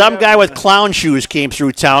wait. Some guy with clown shoes came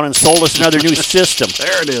through town and sold us another new system.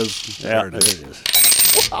 There it is. Yeah, There it is.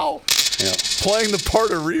 Wow. Playing the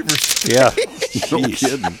part of Reavers. Yeah. No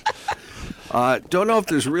kidding. Don't know if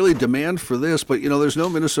there's really demand for this, but, there's no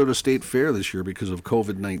Minnesota State Fair this year because of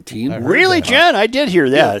COVID-19. Really, Jen? I did hear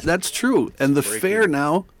Yeah, that. that's true. And the fair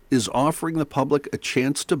now is offering the public a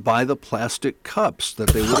chance to buy the plastic cups that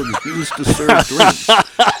they would have used to serve drinks.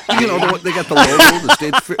 You know, they got the logo,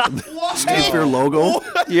 the State Fair logo.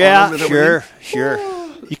 Yeah, sure.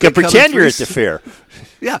 You can pretend you're at the fair.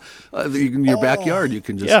 Yeah, in your backyard, you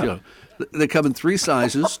can just, Yeah. you know. They come in 3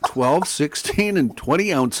 sizes, 12, 16, and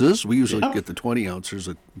 20 ounces. We usually get the 20 ounces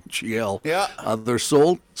at GL. Yeah. They're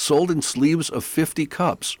sold in sleeves of 50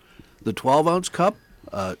 cups. The 12-ounce cup,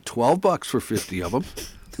 $12 for 50 of them.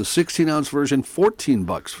 The 16-ounce version,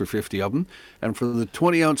 $14 for 50 of them. And for the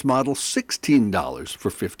 20-ounce model, $16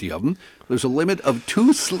 for 50 of them. There's a limit of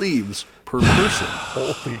 2 sleeves per person.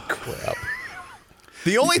 Holy crap.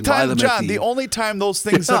 The only can buy time, them at John, the- the only time those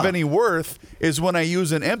things have any worth is when I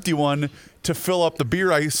use an empty one to fill up the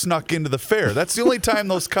beer I snuck into the fair. That's the only time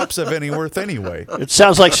those cups have any worth anyway. It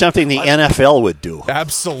sounds like something the NFL would do.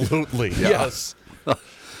 Absolutely. Yes.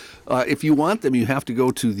 If you want them, you have to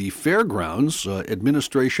go to the Fairgrounds,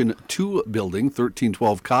 Administration 2 Building,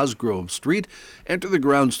 1312 Cosgrove Street. Enter the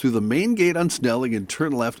grounds through the main gate on Snelling and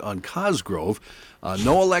turn left on Cosgrove.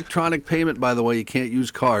 No electronic payment, by the way. You can't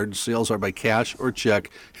use cards. Sales are by cash or check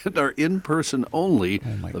and are in person only.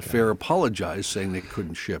 The fair apologized, saying they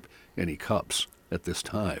couldn't ship any cups at this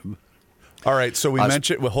time. All right, so we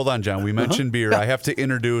mentioned. Well, hold on, John. We mentioned beer. I have to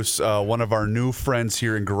introduce one of our new friends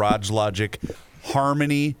here in Garage Logic,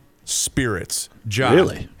 Harmony Spirits. John,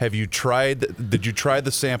 Really? have you tried? Did you try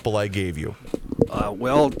the sample I gave you? I'm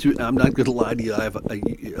not going to lie to you. I have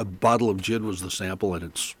a bottle of gin was the sample, and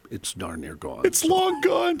it's darn near gone. It's long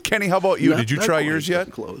gone. Kenny, how about you? Did you try yours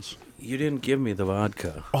yet? Close. You didn't give me the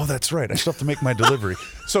vodka. Oh, that's right. I still have to make my delivery.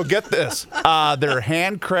 So get this. They're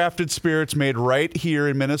handcrafted spirits made right here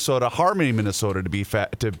in Minnesota, Harmony, Minnesota, to be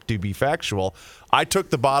factual. I took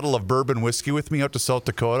the bottle of bourbon whiskey with me out to South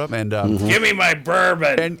Dakota, and Give me my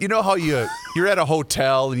bourbon. and you know how you're at a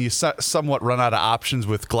hotel and you somewhat run out of options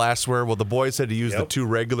with glassware. Well, the boys had to use the 2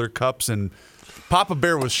 regular cups, and Papa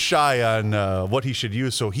Bear was shy on what he should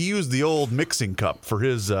use, so he used the old mixing cup for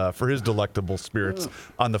his delectable spirits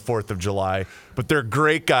on the 4th of July. But they're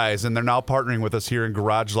great guys, and they're now partnering with us here in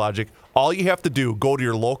Garage Logic. All you have to do, go to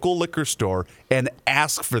your local liquor store and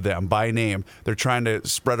ask for them by name. They're trying to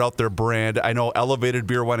spread out their brand. I know Elevated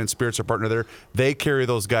Beer, Wine, and Spirits are partner there. They carry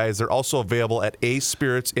those guys. They're also available at Ace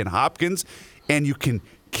Spirits in Hopkins, and you can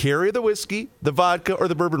carry the whiskey, the vodka, or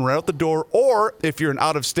the bourbon right out the door, or if you're an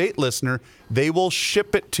out-of-state listener, they will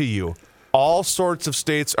ship it to you. All sorts of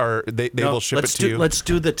states they will ship it to you. Let's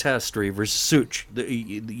do the test, Reavers. Such,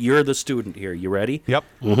 you're the student here. You ready? Yep.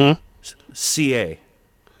 CA,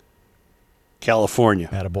 California,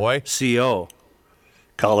 Attaboy. CO,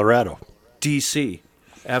 Colorado. DC,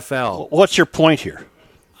 FL, What's your point here?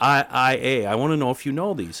 IA. I want to know if you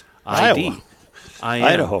know these. ID, Iowa. IM,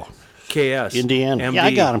 Idaho. KS, Indiana. MD, Yeah,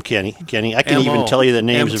 I got them, Kenny. I can even MO, tell you the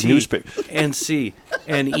names of MT, newspapers. NC,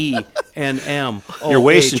 NE, NM. You're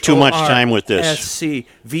wasting too much OR, time with this. SC,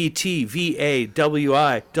 VT, VA,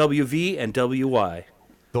 WI, WV, and WY.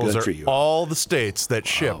 Those Good for are you. all the states that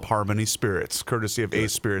ship Harmony Spirits, courtesy of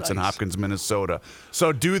Ace Spirits in Hopkins, Minnesota.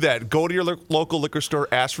 So do that. Go to your local liquor store,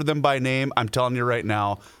 ask for them by name. I'm telling you right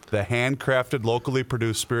now, the handcrafted, locally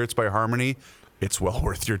produced spirits by Harmony, it's well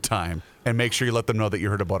worth your time. And make sure you let them know that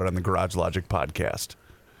you heard about it on the Garage Logic podcast.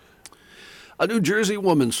 A New Jersey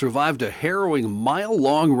woman survived a harrowing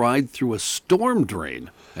mile-long ride through a storm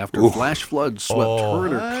drain after flash floods swept her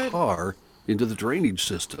and her car into the drainage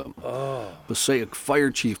system. Passaic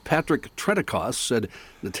Fire Chief Patrick Tretikos said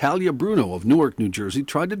Natalia Bruno of Newark, New Jersey,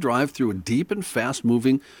 tried to drive through a deep and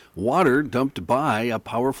fast-moving water dumped by a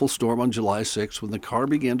powerful storm on July 6 when the car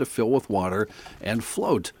began to fill with water and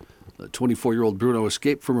float. The 24-year-old Bruno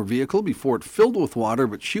escaped from her vehicle before it filled with water,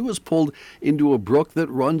 but she was pulled into a brook that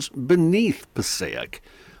runs beneath Passaic.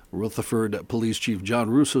 Rutherford Police Chief John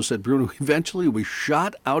Russo said Bruno eventually was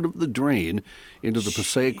shot out of the drain into the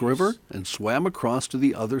Passaic River and swam across to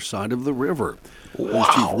the other side of the river.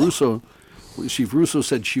 Police Chief Russo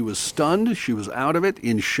said she was stunned, she was out of it,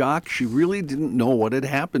 in shock. She really didn't know what had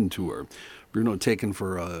happened to her. Bruno taken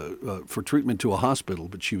for treatment to a hospital,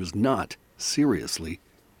 but she was not seriously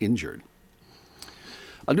injured.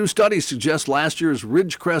 A new study suggests last year's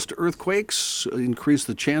Ridgecrest earthquakes increased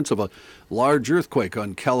the chance of a large earthquake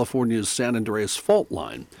on California's San Andreas fault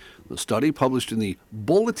line. The study, published in the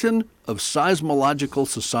Bulletin of Seismological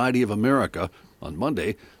Society of America on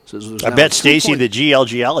Monday, says there's I now bet a Stacy, the GL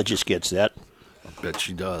geologist, gets that. I bet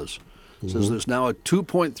she does. Says there's now a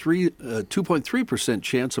 2.3%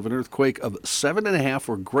 chance of an earthquake of 7.5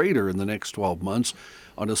 or greater in the next 12 months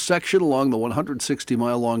on a section along the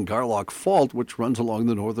 160-mile-long Garlock Fault, which runs along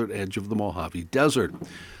the northern edge of the Mojave Desert.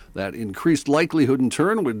 That increased likelihood, in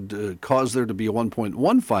turn, would cause there to be a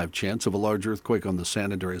 1.15 chance of a large earthquake on the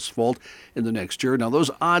San Andreas Fault in the next year. Now,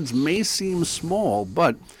 those odds may seem small,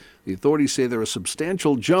 but the authorities say they're a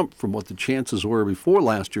substantial jump from what the chances were before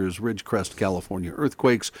last year's Ridgecrest, California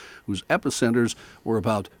earthquakes, whose epicenters were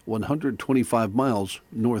about 125 miles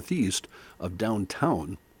northeast of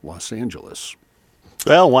downtown Los Angeles.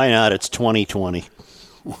 Well, why not? It's 2020.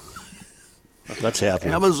 Let's have it.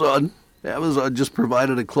 Amazon just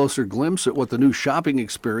provided a closer glimpse at what the new shopping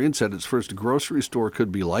experience at its first grocery store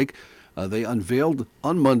could be like. They unveiled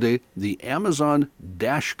on Monday the Amazon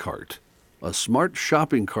Dash Cart, a smart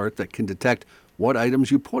shopping cart that can detect what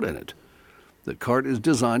items you put in it. The cart is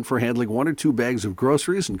designed for handling 1 or 2 bags of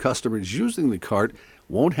groceries, and customers using the cart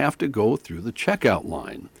won't have to go through the checkout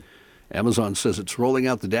line. Amazon says it's rolling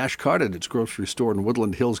out the Dash Cart at its grocery store in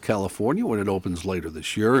Woodland Hills, California, when it opens later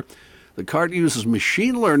this year. The cart uses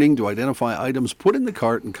machine learning to identify items put in the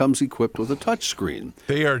cart and comes equipped with a touch screen.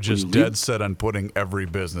 They are just dead set on putting every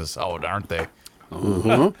business out, aren't they?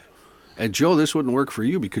 Uh-huh. And Joe, this wouldn't work for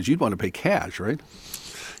you because you'd want to pay cash, right?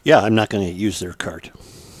 Yeah, I'm not going to use their cart.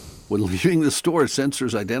 When leaving the store,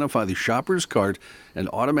 sensors identify the shopper's cart and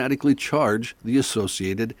automatically charge the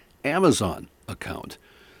associated Amazon account.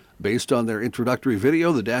 Based on their introductory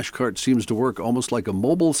video, the Dash Cart seems to work almost like a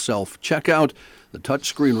mobile self-checkout. The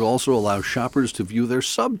touchscreen will also allow shoppers to view their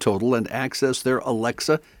subtotal and access their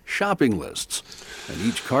Alexa shopping lists. And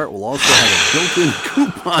each cart will also have a built-in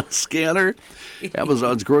coupon scanner.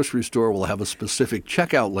 Amazon's grocery store will have a specific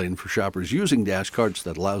checkout lane for shoppers using Dash Carts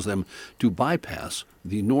that allows them to bypass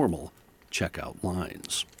the normal checkout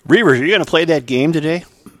lines. Reavers, are you going to play that game today?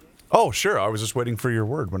 Oh, sure. I was just waiting for your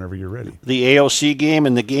word whenever you're ready. The AOC game,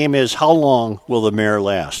 and the game is how long will the mayor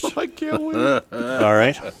last? I can't wait. All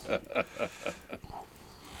right.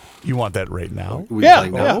 You want that right now? Yeah.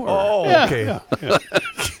 Oh, Yeah, okay. yeah.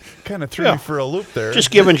 Kind of threw me for a loop there.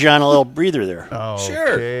 Just giving John a little breather there.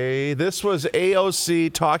 Okay. This was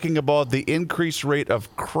AOC talking about the increased rate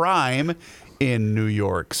of crime in New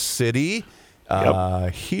York City.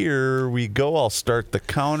 Here we go. I'll start the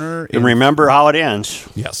counter. And remember how it ends.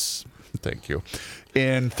 Yes. Thank you.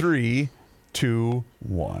 In 3, 2,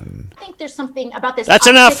 1. I think there's something about this. That's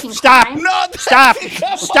enough. upticking Stop. crime. No, Stop.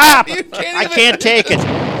 Stop. You can't I even- can't take it.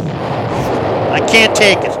 I can't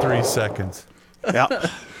take it. 3 seconds. Yeah.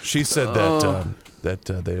 She said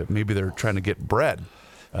that maybe they're trying to get bread.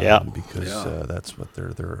 Because that's what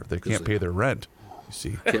they can't pay their rent. You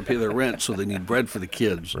see, Can't pay their rent, so they need bread for the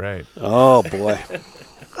kids. right? Oh, boy.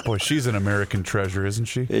 Boy, she's an American treasure, isn't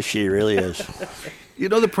she? She really is. You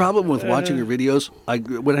know the problem with watching her videos?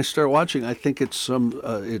 When I start watching, I think it's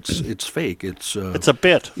it's fake. It's It's a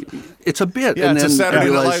bit. it's a bit. Yeah, and it's a then Saturday I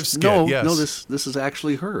Night realize, Live skit, No, yes. no, this is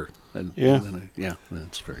actually her. And then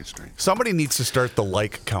that's very strange. Somebody needs to start the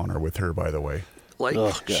like counter with her. By the way, Like,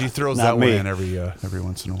 Oh, God. she throws Not that me. one in every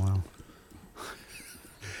once in a while.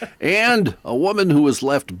 and a woman who was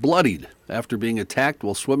left bloodied after being attacked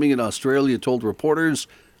while swimming in Australia told reporters,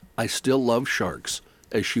 "I still love sharks,"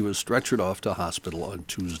 as she was stretchered off to hospital on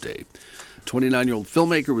Tuesday. 29-year-old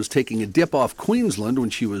filmmaker was taking a dip off Queensland when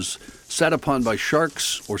she was set upon by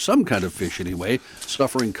sharks, or some kind of fish anyway,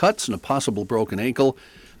 suffering cuts and a possible broken ankle.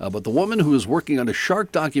 But the woman who was working on a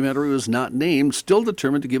shark documentary was not named, still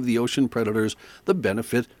determined to give the ocean predators the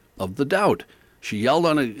benefit of the doubt. She yelled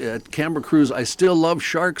at camera crews, "I still love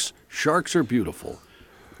sharks. Sharks are beautiful."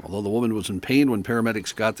 Although the woman was in pain when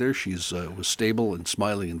paramedics got there, she was stable and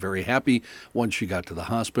smiling and very happy once she got to the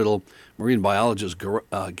hospital. Marine biologist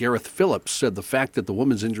Gareth Phillips said the fact that the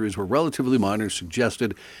woman's injuries were relatively minor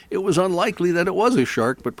suggested it was unlikely that it was a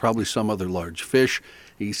shark, but probably some other large fish.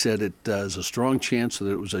 He said it has a strong chance that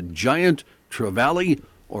it was a giant trevally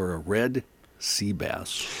or a red sea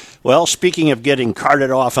bass. Well, speaking of getting carted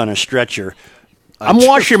off on a stretcher, I'm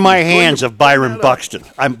washing my hands of Byron Buxton.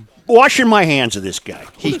 I'm washing my hands of this guy.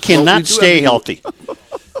 He cannot do stay have healthy.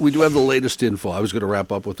 We do have the latest info. I was going to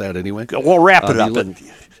wrap up with that anyway. We'll wrap it up. the- And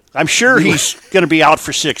I'm sure he's going to be out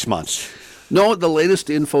for 6 months. No, the latest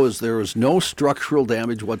info is there is no structural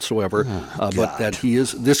damage whatsoever, but that he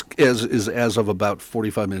is, this is as of about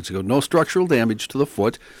 45 minutes ago, no structural damage to the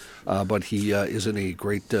foot, but he is in a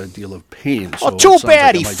great deal of pain. Oh, So too it sounds like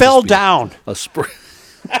bad. it He might fell just be down. A spray.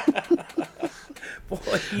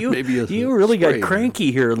 Maybe You really got spray.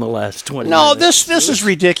 cranky here in the last 20 No, minutes. this is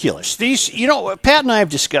ridiculous. These, Pat and I have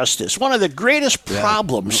discussed this. One of the greatest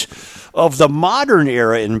problems of the modern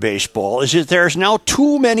era in baseball is that there's now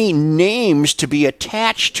too many names to be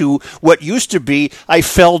attached to what used to be I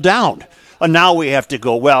fell down. Now we have to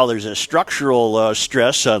go, well, there's a structural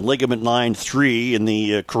stress on ligament line 3 in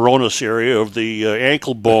the coronis area of the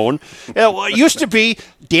ankle bone. It used to be,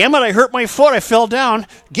 damn it, I hurt my foot, I fell down.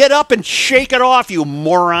 Get up and shake it off, you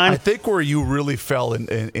moron. I think where you really fell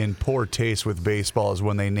in poor taste with baseball is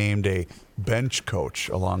when they named a bench coach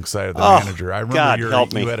alongside of the manager. I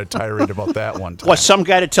remember you had a tirade about that one time. What, some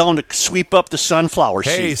guy to tell him to sweep up the sunflower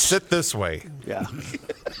seeds? Hey, sit this way. Yeah.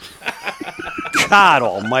 God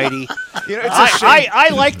almighty. You know, it's a shame. I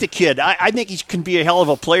like the kid. I think he can be a hell of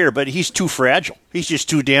a player, but he's too fragile. He's just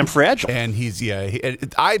too damn fragile. And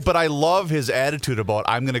but I love his attitude about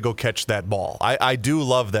I'm going to go catch that ball. I do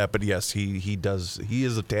love that, but yes, he does. He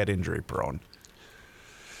is a tad injury prone.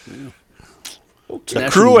 The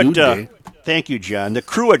crew at thank you, John. The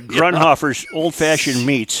crew at Grunhofer's Old Fashioned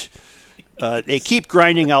Meats, they keep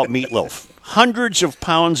grinding out meatloaf. Hundreds of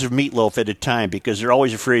pounds of meatloaf at a time because they're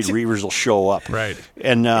always afraid Reavers will show up. Right.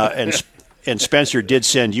 And Spencer did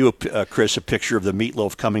send you, Chris, a picture of the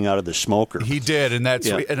meatloaf coming out of the smoker. He did, and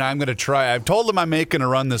and I'm going to try. I've told him I'm making a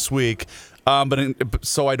run this week.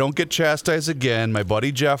 So I don't get chastised again. My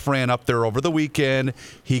buddy Jeff ran up there over the weekend.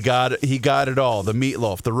 He got it all: the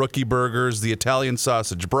meatloaf, the rookie burgers, the Italian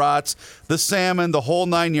sausage brats, the salmon, the whole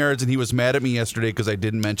 9 yards. And he was mad at me yesterday because I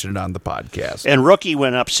didn't mention it on the podcast. And Rookie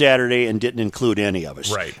went up Saturday and didn't include any of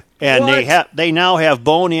us. Right. And they now have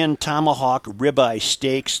bone-in tomahawk ribeye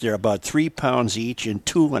steaks. They're about 3 pounds each and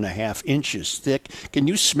 2.5 inches thick. Can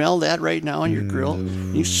you smell that right now on your grill?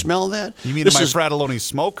 Can you smell that? You mean my Fratelloni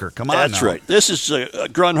smoker? Come on, that's right. This is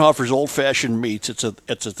Grunhofer's Old Fashioned Meats. It's at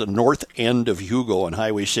the north end of Hugo on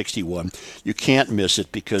Highway 61. You can't miss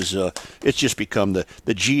it because it's just become the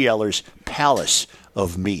GLers' palace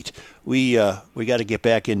of meat. We got to get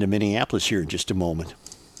back into Minneapolis here in just a moment.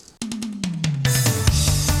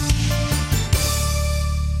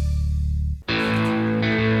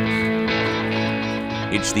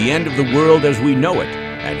 It's the end of the world as we know it,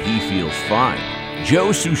 and he feels fine. Joe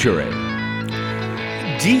Souchere.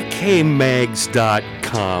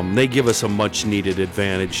 DKMags.com. They give us a much-needed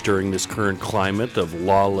advantage during this current climate of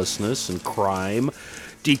lawlessness and crime.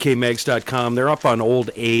 DKMags.com. They're up on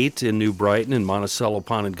Old 8 in New Brighton and Monticello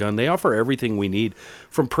Pond and Gun. They offer everything we need,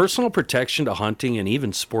 from personal protection to hunting and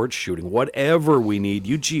even sports shooting. Whatever we need.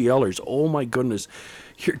 You GLers, oh my goodness,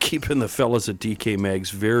 you're keeping the fellas at DK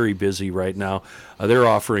Mags very busy right now. They're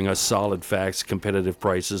offering us solid facts, competitive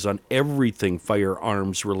prices on everything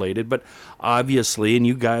firearms related. But obviously, and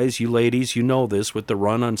you guys, you ladies, you know this, with the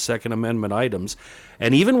run on Second Amendment items,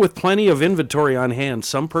 and even with plenty of inventory on hand,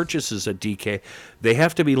 some purchases at DK, they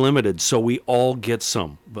have to be limited so we all get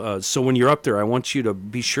some. So when you're up there, I want you to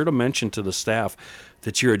be sure to mention to the staff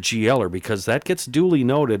that you're a GLer, because that gets duly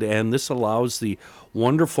noted, and this allows the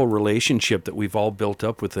wonderful relationship that we've all built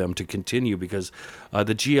up with them to continue, because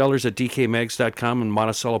the GLers at DKMags.com and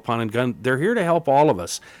Monticello Pond and Gun, they're here to help all of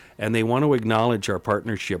us, and they want to acknowledge our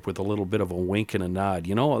partnership with a little bit of a wink and a nod.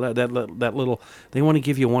 You know, that little, they want to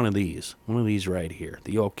give you one of these right here,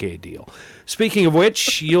 the OK deal. Speaking of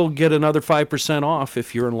which, you'll get another 5% off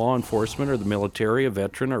if you're in law enforcement or the military, a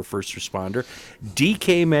veteran, or first responder.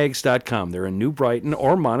 DKMags.com. They're in New Brighton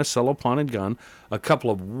or Monticello Pond and Gun, a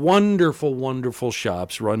couple of wonderful, wonderful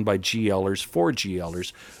shops run by GLers for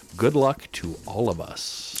GLers. Good luck to all of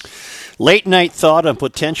us. Late night thought on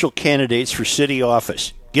potential candidates for city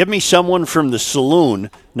office. Give me someone from the saloon,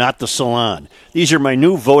 not the salon. These are my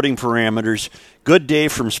new voting parameters. Good day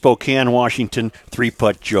from Spokane, Washington,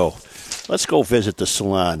 3-Putt Joe. Let's go visit the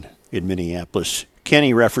salon in Minneapolis.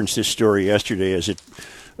 Kenny referenced this story yesterday as it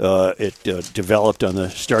developed on the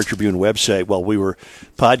Star Tribune website while we were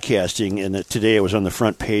podcasting, and today it was on the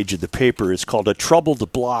front page of the paper. It's called "A Troubled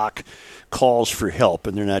Block Calls for Help,"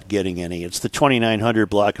 and they're not getting any. It's the 2900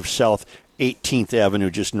 block of South 18th Avenue,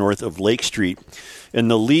 just north of Lake Street. And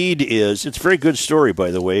the lead is, it's a very good story,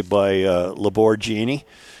 by the way, by Laborgini.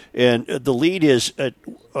 And the lead is,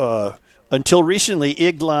 until recently,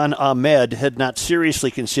 Iglan Ahmed had not seriously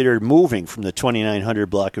considered moving from the 2900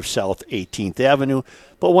 block of South 18th Avenue.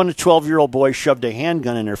 But when a 12-year-old boy shoved a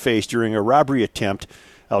handgun in her face during a robbery attempt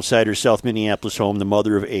outside her South Minneapolis home, the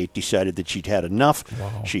mother of 8 decided that she'd had enough.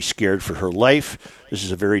 Wow. She's scared for her life. This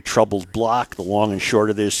is a very troubled block. The long and short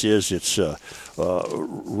of this is it's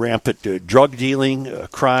rampant drug dealing,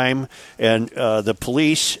 crime, and the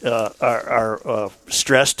police are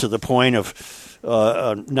stressed to the point of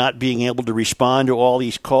not being able to respond to all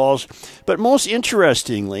these calls. But most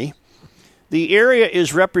interestingly, the area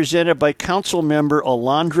is represented by council member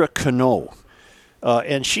Alondra Cano.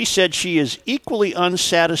 And she said she is equally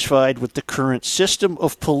unsatisfied with the current system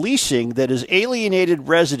of policing that has alienated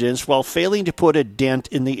residents while failing to put a dent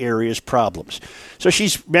in the area's problems. So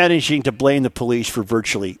she's managing to blame the police for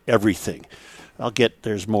virtually everything.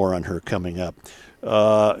 There's more on her coming up.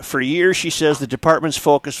 For years, she says the department's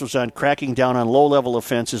focus was on cracking down on low-level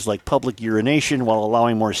offenses like public urination while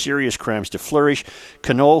allowing more serious crimes to flourish.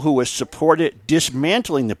 Cano, who has supported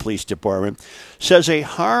dismantling the police department, says a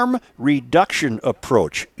harm reduction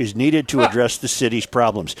approach is needed to address the city's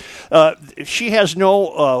problems. She has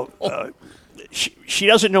no... She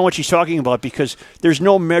doesn't know what she's talking about because there's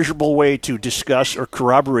no measurable way to discuss or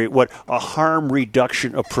corroborate what a harm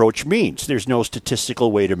reduction approach means. There's no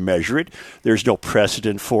statistical way to measure it. There's no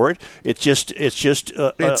precedent for it. It's just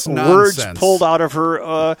words pulled out of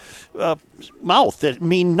her mouth that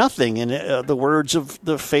mean nothing. And the words of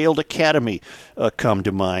the failed academy come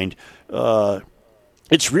to mind.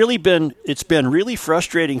 It's been really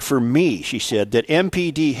frustrating for me, she said, that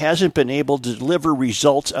MPD hasn't been able to deliver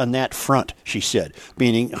results on that front, she said,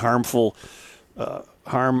 meaning harm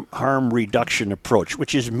reduction approach,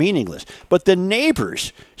 which is meaningless. But the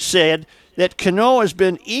neighbors said that Cano has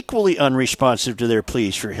been equally unresponsive to their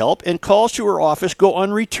pleas for help and calls to her office go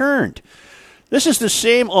unreturned. This is the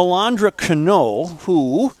same Alondra Cano,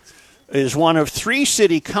 who is one of 3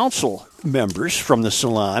 city council members from the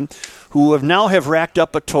Salon, who have racked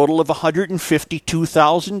up a total of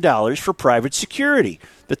 $152,000 for private security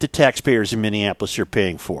that the taxpayers in Minneapolis are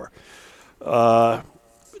paying for. All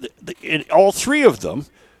 3 of them,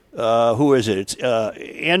 who is it? It's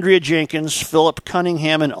Andrea Jenkins, Philip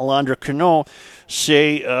Cunningham, and Alondra Cano,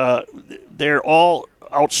 say they're all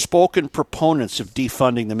outspoken proponents of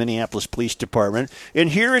defunding the Minneapolis Police Department. And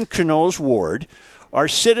here in Cano's ward are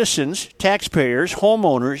citizens, taxpayers,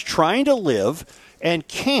 homeowners trying to live and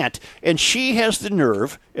can't, and she has the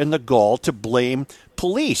nerve and the gall to blame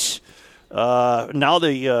police. Now,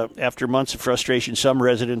 after months of frustration, some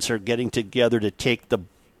residents are getting together to take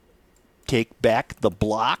back the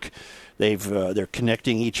block. They're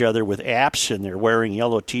connecting each other with apps, and they're wearing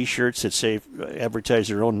yellow T-shirts that say advertise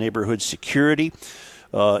their own neighborhood security.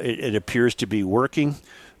 It appears to be working.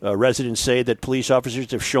 Residents say that police officers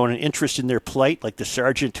have shown an interest in their plight, like the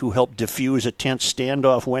sergeant who helped defuse a tense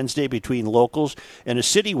standoff Wednesday between locals and a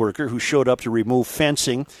city worker who showed up to remove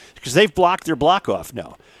fencing because they've blocked their block off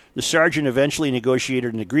now. The sergeant eventually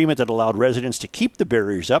negotiated an agreement that allowed residents to keep the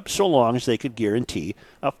barriers up so long as they could guarantee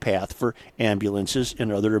a path for ambulances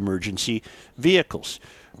and other emergency vehicles.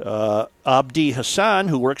 Abdi Hassan,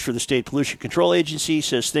 who works for the State Pollution Control Agency,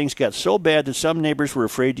 says things got so bad that some neighbors were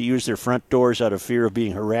afraid to use their front doors out of fear of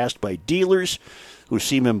being harassed by dealers who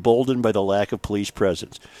seem emboldened by the lack of police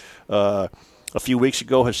presence. A few weeks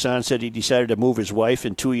ago, Hassan said he decided to move his wife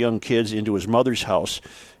and 2 young kids into his mother's house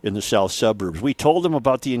in the south suburbs. We told him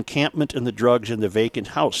about the encampment and the drugs in the vacant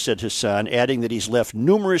house, said Hassan, adding that he's left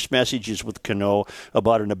numerous messages with Cano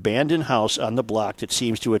about an abandoned house on the block that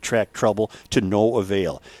seems to attract trouble to no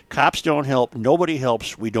avail. Cops don't help. Nobody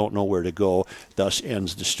helps. We don't know where to go. Thus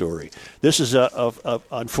ends the story. This is,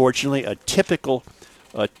 unfortunately, a typical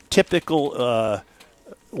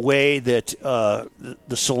way that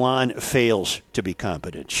the Salon fails to be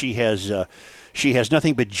competent. She has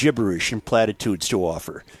nothing but gibberish and platitudes to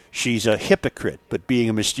offer. She's a hypocrite, but being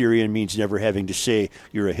a Mysterian means never having to say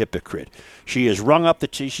you're a hypocrite. She has rung up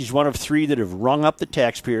she's one of 3 that have rung up the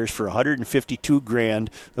taxpayers for $152,000.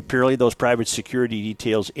 Apparently, those private security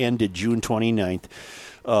details ended June 29th.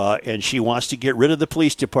 And she wants to get rid of the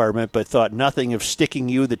police department, but thought nothing of sticking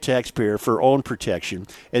you, the taxpayer, for her own protection.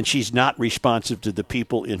 And she's not responsive to the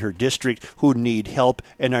people in her district who need help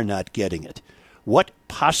and are not getting it. What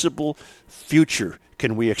possible future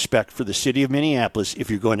can we expect for the city of Minneapolis if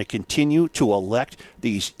you're going to continue to elect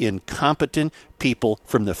these incompetent people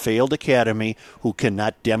from the failed academy who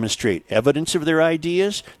cannot demonstrate evidence of their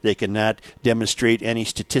ideas? They cannot demonstrate any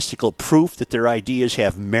statistical proof that their ideas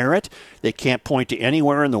have merit. They can't point to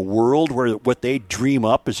anywhere in the world where what they dream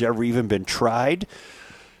up has ever even been tried.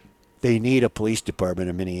 They need a police department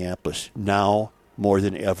in Minneapolis now more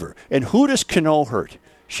than ever. And who does Cano hurt?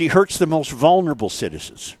 She hurts the most vulnerable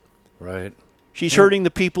citizens. Right. She's hurting the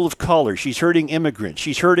people of color. She's hurting immigrants.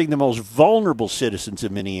 She's hurting the most vulnerable citizens of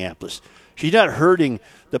Minneapolis. She's not hurting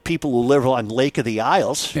the people who live on Lake of the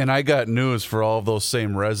Isles. And I got news for all of those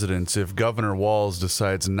same residents. If Governor Walz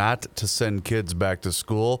decides not to send kids back to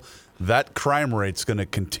school, that crime rate's going to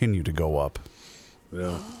continue to go up.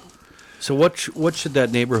 Yeah. So what should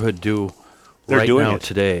that neighborhood do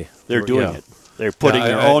today? They're doing it. They're putting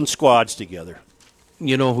their own squads together.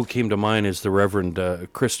 You know who came to mind is the Reverend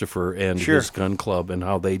Christopher and his gun club and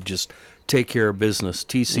how they just take care of business.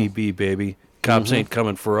 TCB, baby. Cops ain't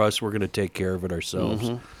coming for us. We're going to take care of it ourselves.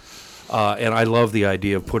 And I love the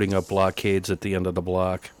idea of putting up blockades at the end of the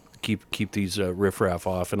block. Keep these riffraff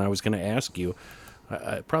off. And I was going to ask you,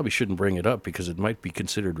 I probably shouldn't bring it up because it might be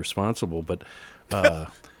considered responsible, but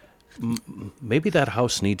maybe that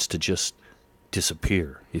house needs to just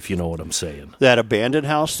disappear, if you know what I'm saying. That abandoned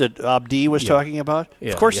house that Abdi was talking about?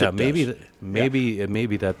 Yeah, of course it maybe does.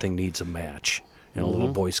 Maybe that thing needs a match and a little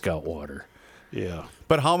Boy Scout water. Yeah.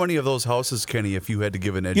 But how many of those houses, Kenny, if you had to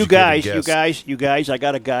give an educated guess? You guys, I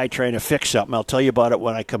got a guy trying to fix something. I'll tell you about it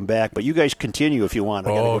when I come back, but you guys continue if you want.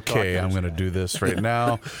 Okay, I'm going to do this right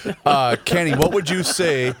now. Kenny, what would you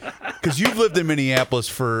say, because you've lived in Minneapolis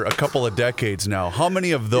for a couple of decades now, how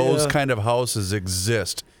many of those kind of houses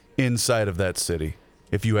exist inside of that city,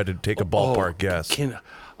 if you had to take a ballpark guess?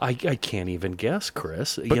 I can't even guess,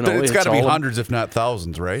 Chris. But it's got to be hundreds, if not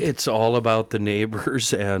thousands, right? It's all about the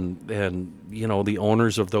neighbors and the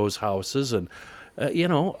owners of those houses, and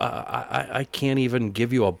I can't even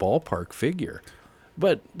give you a ballpark figure.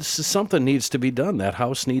 But something needs to be done. That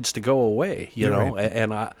house needs to go away, know. Right.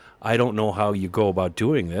 And I don't know how you go about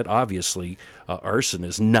doing that. Obviously, arson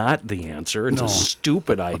is not the answer. It's a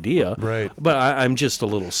stupid idea. Right. But I'm just a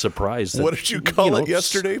little surprised. That, what did you call it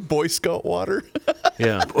yesterday? Boy Scout water?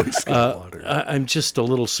 Yeah. Boy Scout water. I'm just a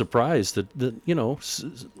little surprised that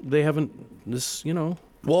they haven't this.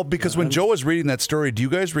 Well, because when Joe was reading that story, do you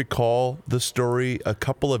guys recall the story a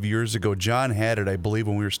couple of years ago? John had it, I believe,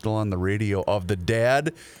 when we were still on the radio, of the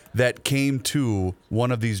dad that came to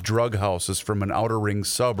one of these drug houses from an outer ring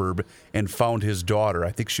suburb and found his daughter.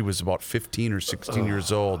 I think she was about 15 or 16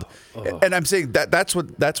 years old. And I'm saying that's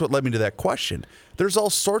what led me to that question. There's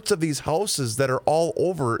all sorts of these houses that are all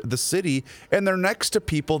over the city, and they're next to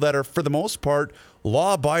people that are, for the most part,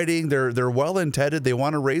 law-abiding. They're well-intended. They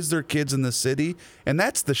want to raise their kids in the city, and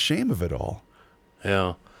that's the shame of it all.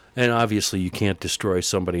 Yeah. And obviously you can't destroy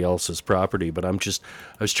somebody else's property, but I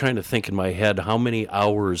was trying to think in my head, how many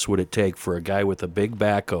hours would it take for a guy with a big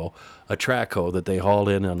backhoe, a track hoe that they hauled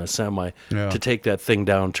in on a semi, to take that thing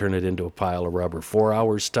down, turn it into a pile of rubber? 4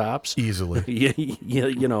 hours tops? Easily.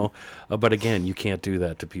 Yeah, but again, you can't do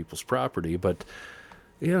that to people's property. But,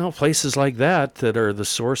 places like that are the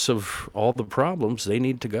source of all the problems, they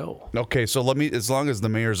need to go. Okay, so as long as the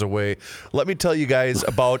mayor's away, let me tell you guys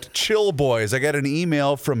about Chill Boys. I got an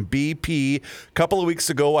email from BP. A couple of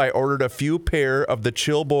weeks ago, I ordered a few pair of the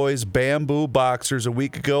Chill Boys bamboo boxers a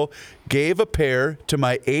week ago. Gave a pair to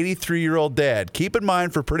my 83-year-old dad. Keep in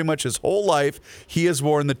mind, for pretty much his whole life, he has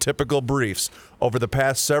worn the typical briefs. Over the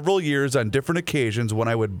past several years, on different occasions, when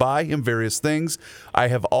I would buy him various things, I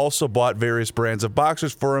have also bought various brands of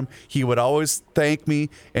boxers for him. He would always thank me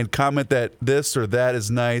and comment that this or that is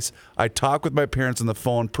nice. I talk with my parents on the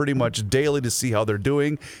phone pretty much daily to see how they're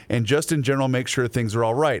doing and just in general make sure things are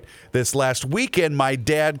all right. This last weekend, my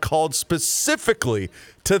dad called specifically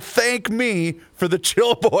to thank me for the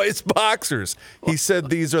Chill Boys boxers. He said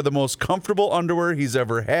these are the most comfortable underwear he's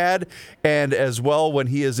ever had, and as well, when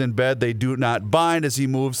he is in bed, they do not bind as he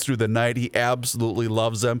moves through the night. He absolutely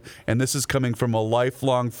loves them, and this is coming from a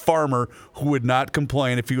lifelong farmer who would not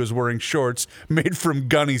complain if he was wearing shorts made from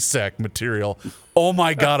gunny sack material. Oh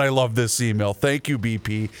my God, I love this email. Thank you,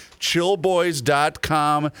 BP.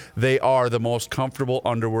 Chillboys.com. They are the most comfortable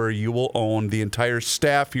underwear you will own. The entire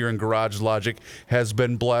staff here in Garage Logic has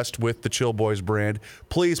been blessed with the Chill Boys brand.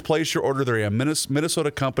 Please place your order. They're a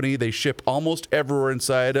Minnesota company. They ship almost everywhere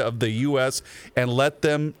inside of the U.S. and let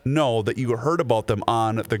them know that you heard about them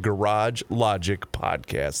on the Garage Logic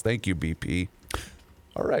podcast. Thank you, BP.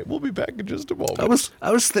 All right, we'll be back in just a moment.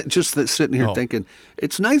 I was just sitting here thinking,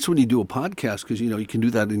 it's nice when you do a podcast because, you can do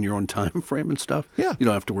that in your own time frame and stuff. Yeah. You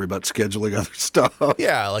don't have to worry about scheduling other stuff.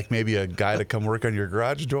 Yeah, like maybe a guy to come work on your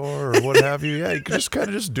garage door or what have you. Yeah, you can just kind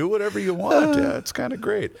of just do whatever you want. Yeah, it's kind of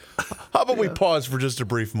great. How about we pause for just a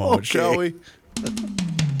brief moment, shall we?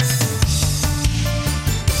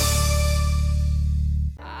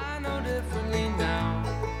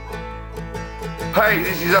 Hey,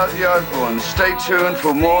 this is Ozzy Osbourne. Stay tuned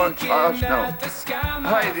for more. Hey,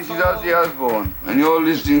 this is Ozzy Osbourne, and you're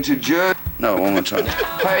listening to Jude. No, one more time.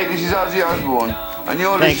 Hey, this is Ozzy Osbourne, and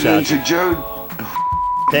you're listening to Jude.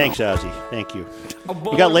 Thanks, Ozzy. Thank you.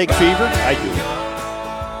 You got lake fever? I do.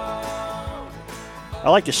 I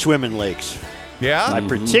like to swim in lakes. Yeah? I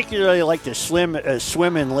particularly like to swim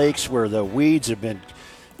in lakes where the weeds have been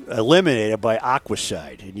eliminated by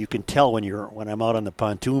Aquacide. And you can tell when I'm out on the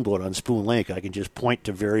pontoon boat on Spoon Lake, I can just point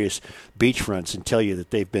to various beachfronts and tell you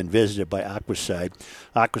that they've been visited by Aquacide.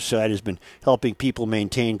 Aquacide has been helping people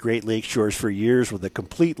maintain Great Lake shores for years with a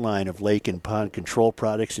complete line of lake and pond control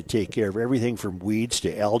products that take care of everything from weeds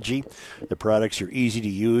to algae. The products are easy to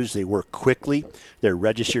use. They work quickly. They're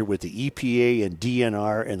registered with the EPA and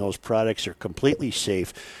DNR, and those products are completely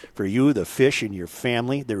safe for you, the fish, and your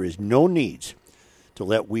family. There is no needs to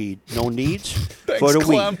let weed. No needs for the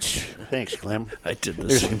Clem. weeds. Thanks, Clem. I did the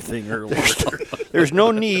same thing earlier. There's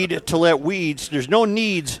no need to let weeds. There's no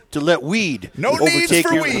needs to let weed. No needs overtake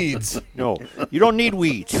for your, weeds. No, you don't need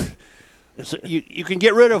weeds. You can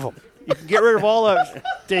get rid of them. You can get rid of all the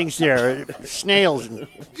things there, snails and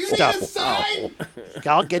stuff.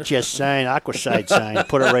 I'll get you a sign, Aquacide sign.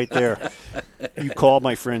 Put it right there. You call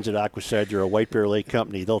my friends at Aquacide. They're a White Bear Lake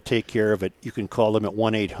company. They'll take care of it. You can call them at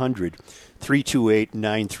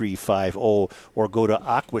 1-800-328-9350 or go to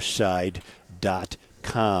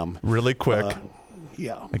aquacide.com. Really quick.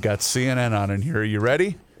 Yeah. I got CNN on in here. Are you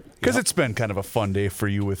ready? Because it's been kind of a fun day for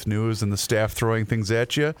you with news and the staff throwing things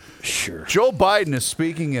at you. Sure. Joe Biden is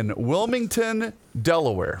speaking in Wilmington,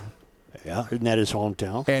 Delaware. Yeah, isn't that his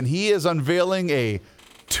hometown? And he is unveiling a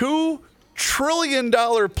 $2 trillion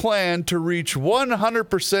plan to reach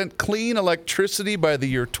 100% clean electricity by the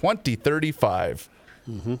year 2035.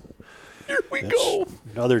 Mm-hmm. Here we go.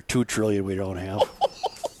 Another $2 trillion we don't have.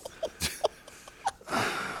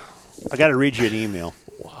 I got to read you an email.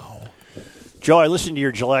 Joe, I listened to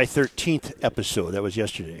your July 13th episode. That was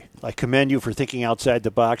yesterday. I commend you for thinking outside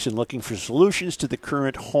the box and looking for solutions to the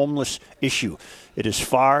current homeless issue. It is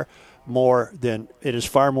far more than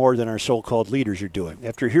our so-called leaders are doing.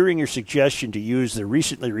 After hearing your suggestion to use the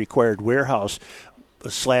recently required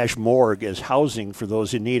warehouse/morgue as housing for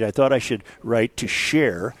those in need, I thought I should write to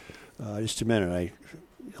share. Just a minute, I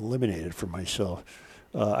eliminated for myself.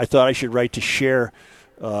 I thought I should write to share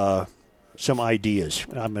some ideas.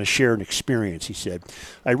 I'm going to share an experience, he said.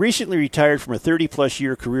 I recently retired from a 30-plus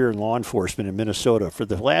year career in law enforcement in Minnesota. For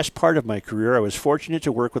the last part of my career, I was fortunate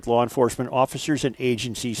to work with law enforcement officers and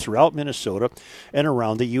agencies throughout Minnesota and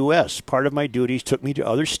around the U.S. Part of my duties took me to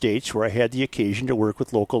other states where I had the occasion to work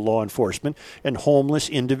with local law enforcement and homeless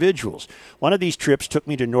individuals. One of these trips took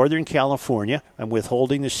me to Northern California. I'm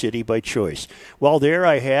withholding the city by choice. While there,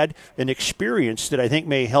 I had an experience that I think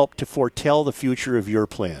may help to foretell the future of your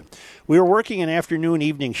plan. We were working an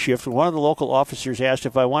afternoon-evening shift when one of the local officers asked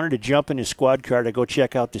if I wanted to jump in his squad car to go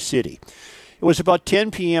check out the city. It was about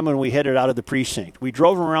 10 p.m. when we headed out of the precinct. We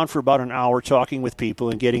drove around for about an hour talking with people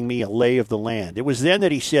and getting me a lay of the land. It was then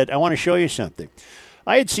that he said, "I want to show you something."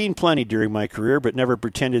 I had seen plenty during my career, but never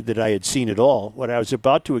pretended that I had seen it all. What I was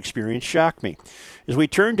about to experience shocked me. As we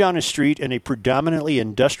turned down a street in a predominantly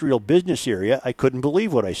industrial business area, I couldn't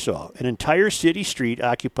believe what I saw. An entire city street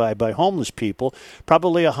occupied by homeless people,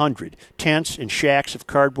 probably 100, tents and shacks of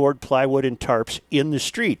cardboard, plywood, and tarps in the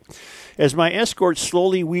street. As my escort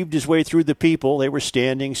slowly weaved his way through the people, they were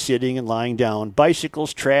standing, sitting, and lying down.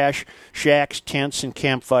 Bicycles, trash, shacks, tents, and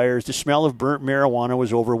campfires. The smell of burnt marijuana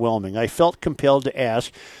was overwhelming. I felt compelled to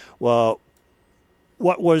ask, well,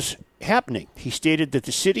 what was happening? He stated that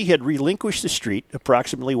the city had relinquished the street,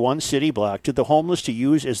 approximately one city block, to the homeless to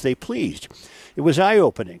use as they pleased. It was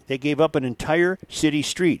eye-opening. They gave up an entire city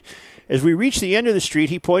street. As we reached the end of the street,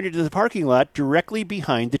 he pointed to the parking lot directly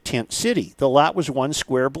behind the tent city. The lot was one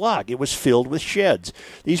square block. It was filled with sheds.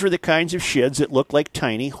 These were the kinds of sheds that looked like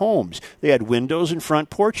tiny homes. They had windows and front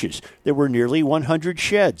porches. There were nearly 100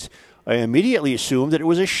 sheds. I immediately assumed that it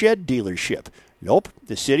was a shed dealership. Nope,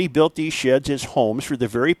 the city built these sheds as homes for the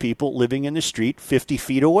very people living in the street 50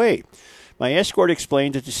 feet away. My escort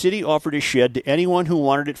explained that the city offered a shed to anyone who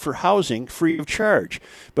wanted it for housing free of charge,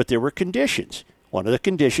 but there were conditions. One of the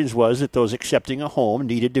conditions was that those accepting a home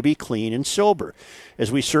needed to be clean and sober.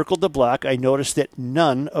 As we circled the block, I noticed that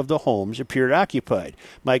none of the homes appeared occupied.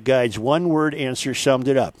 My guide's one-word answer summed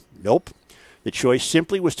it up. Nope. The choice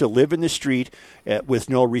simply was to live in the street with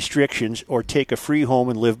no restrictions or take a free home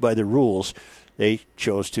and live by the rules. They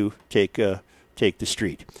chose to take the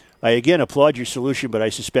street. I again applaud your solution, but I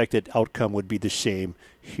suspect that outcome would be the same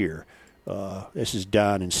here. This is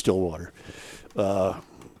Don in Stillwater.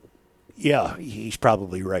 Yeah, he's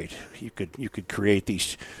probably right. You could create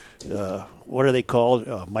these. What are they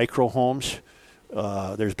called? Micro homes.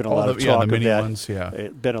 There's been a lot of talk the of mini that. Ones, yeah.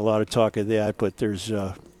 Been a lot of talk of that, but there's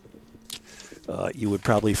you would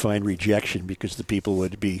probably find rejection because the people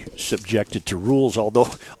would be subjected to rules.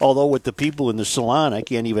 Although with the people in the salon, I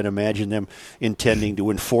can't even imagine them intending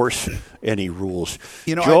to enforce any rules.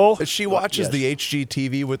 You know, Joe, she watches yes. the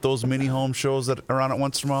HGTV with those mini home shows that are on it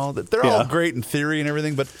once in a while. They're all great in theory and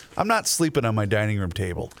everything, but I'm not sleeping on my dining room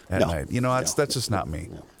table at night. You know, that's just not me.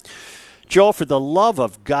 No. Joe, for the love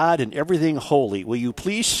of God and everything holy, will you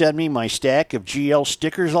please send me my stack of GL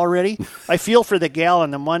stickers already? I feel for the gal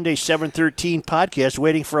on the Monday 713 podcast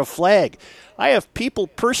waiting for a flag. I have people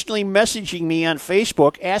personally messaging me on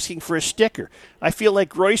Facebook asking for a sticker. I feel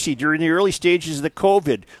like Royce during the early stages of the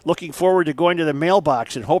COVID, looking forward to going to the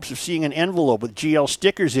mailbox in hopes of seeing an envelope with GL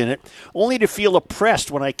stickers in it, only to feel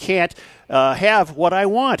oppressed when I can't have what I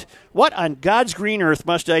want. What on God's green earth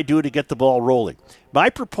must I do to get the ball rolling? My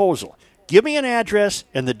proposal: give me an address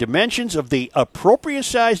and the dimensions of the appropriate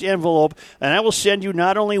sized envelope, and I will send you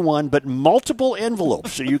not only one, but multiple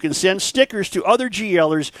envelopes so you can send stickers to other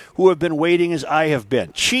GLers who have been waiting as I have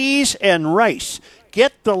been. Cheese and rice.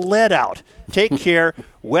 Get the lead out. Take care.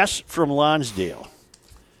 Wes from Lonsdale.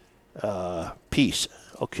 Peace.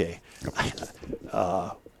 Okay.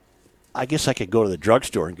 I guess I could go to the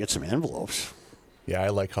drugstore and get some envelopes. Yeah, I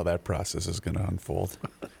like how that process is going to unfold.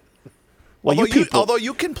 Well, although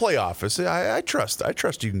you can play office, I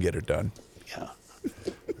trust you can get it done. Yeah.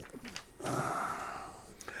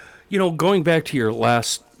 You know, going back to your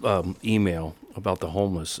last email about the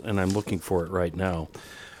homeless, and I'm looking for it right now.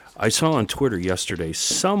 I saw on Twitter yesterday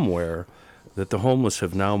somewhere that the homeless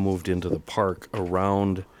have now moved into the park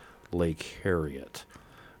around Lake Harriet.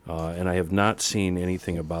 And I have not seen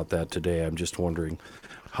anything about that today. I'm just wondering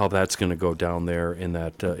how that's going to go down there in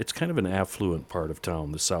that it's kind of an affluent part of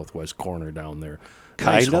town, the southwest corner down there.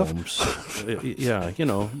 Kind nice of. Homes. Yeah,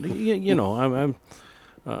 I'm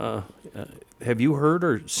have you heard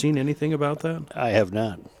or seen anything about that? I have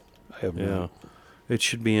not. Yeah. It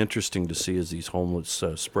should be interesting to see as these homeless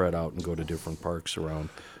spread out and go to different parks around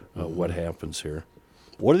what happens here.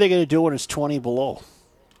 What are they going to do when it's 20 below?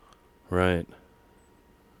 Right.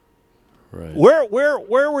 Where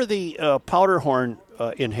were the Powderhorn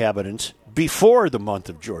inhabitants before the month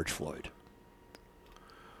of George Floyd?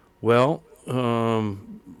 Well, a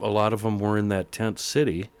lot of them were in that tent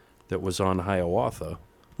city that was on Hiawatha.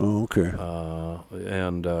 Oh, okay.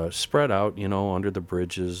 And spread out, under the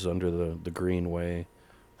bridges, under the Greenway,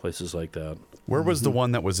 places like that. Where was the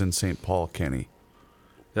one that was in St. Paul, Kenny?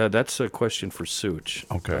 That's a question for Such.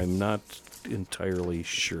 Okay. I'm not entirely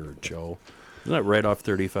sure, Joe. Isn't that right off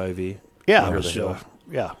 35E? Yeah, Under it the was, hill?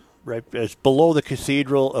 yeah, right. It's below the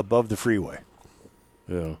cathedral, above the freeway.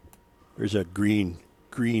 Yeah. There's a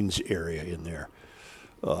greens area in there.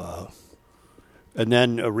 And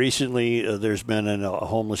then recently there's been a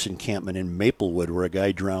homeless encampment in Maplewood where a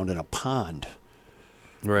guy drowned in a pond.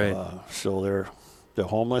 Right. So the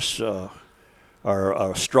homeless are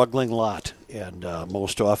a struggling lot, and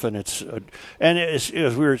most often it's and as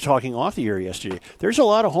we were talking off the air yesterday, there's a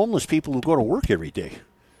lot of homeless people who go to work every day.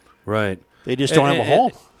 Right. They just don't have a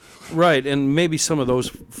home. Right, and maybe some of those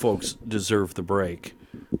folks deserve the break.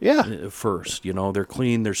 Yeah. First, they're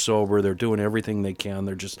clean, they're sober, they're doing everything they can.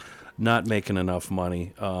 They're just not making enough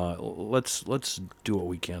money. Let's do what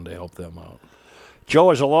we can to help them out.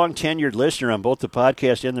 Joe, as a long-tenured listener on both the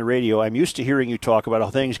podcast and the radio, I'm used to hearing you talk about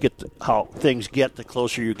how things get the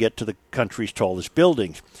closer you get to the country's tallest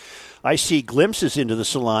buildings. I see glimpses into the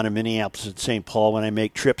salon in Minneapolis and St. Paul when I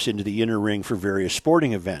make trips into the inner ring for various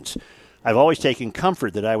sporting events. I've always taken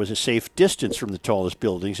comfort that I was a safe distance from the tallest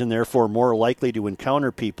buildings and therefore more likely to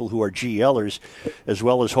encounter people who are GLers, as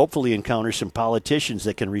well as hopefully encounter some politicians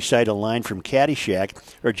that can recite a line from Caddyshack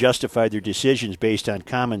or justify their decisions based on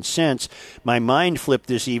common sense. My mind flipped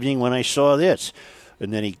this evening when I saw this.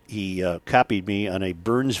 And then he copied me on a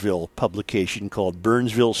Burnsville publication called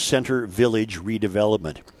Burnsville Center Village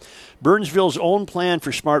Redevelopment. Burnsville's own plan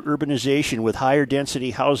for smart urbanization with higher density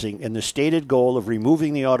housing and the stated goal of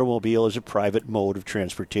removing the automobile as a private mode of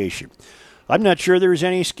transportation. I'm not sure there is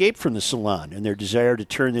any escape from the salon and their desire to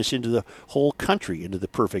turn this into the whole country into the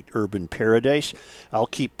perfect urban paradise. I'll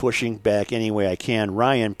keep pushing back any way I can.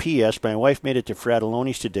 Ryan, P.S. My wife made it to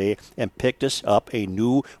Fratelloni's today and picked us up a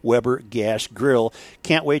new Weber gas grill.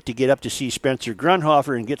 Can't wait to get up to see Spencer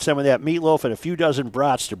Grunhofer and get some of that meatloaf and a few dozen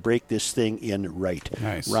brats to break this thing in right.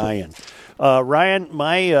 Nice. Ryan,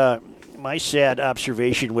 my sad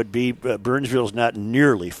observation would be Burnsville's not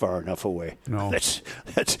nearly far enough away. No. That's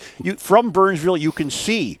you from Burnsville you can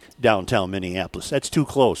see downtown Minneapolis. That's too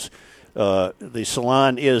close. The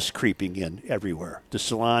salon is creeping in everywhere. The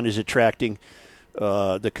salon is attracting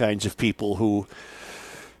the kinds of people who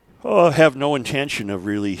have no intention of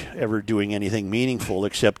really ever doing anything meaningful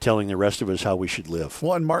except telling the rest of us how we should live.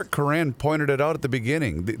 Well, and Mark Koran pointed it out at the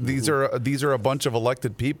beginning. These are a bunch of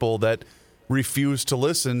elected people that refuse to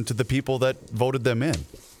listen to the people that voted them in.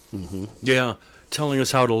 Mm-hmm. Yeah, telling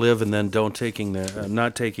us how to live and then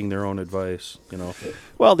not taking their own advice.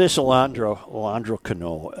 Well, this Alejandro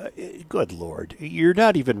Cano, good Lord, you're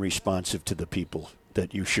not even responsive to the people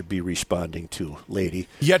that you should be responding to, lady.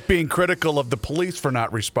 Yet being critical of the police for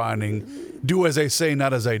not responding, do as I say,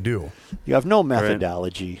 not as I do. You have no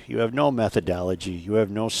methodology. Right. You have no methodology. You have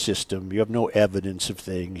no system. You have no evidence of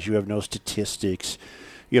things. You have no statistics.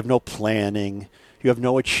 You have no planning. You have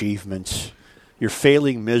no achievements. You're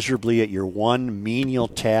failing miserably at your one menial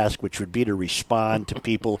task, which would be to respond to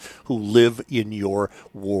people who live in your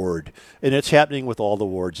ward. And it's happening with all the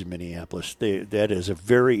wards in Minneapolis. That is a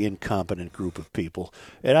very incompetent group of people.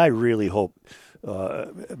 And I really hope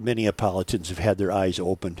Minneapolitans have had their eyes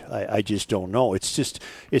opened. I just don't know. It's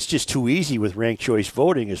just too easy with ranked choice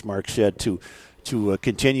voting, as Mark said, to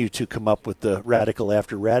continue to come up with the radical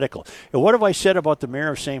after radical. And what have I said about the mayor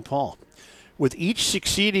of St. Paul? With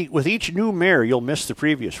each new mayor, you'll miss the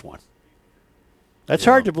previous one. That's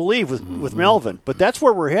hard to believe with Melvin, but that's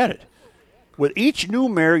where we're headed. With each new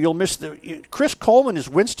mayor, you'll miss Chris Coleman is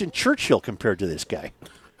Winston Churchill compared to this guy.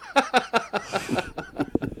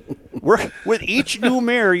 With each new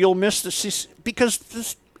mayor, you'll miss because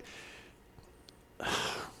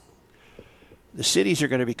the cities are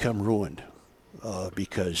going to become ruined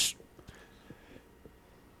because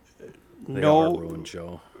they are ruined,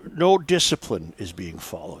 Joe. No discipline is being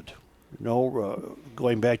followed. No,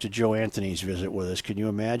 going back to Joe Anthony's visit with us, can you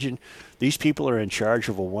imagine? These people are in charge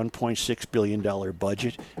of a $1.6 billion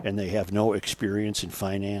budget, and they have no experience in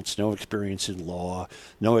finance, no experience in law,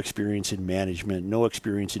 no experience in management, no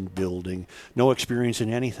experience in building, no experience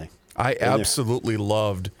in anything. I absolutely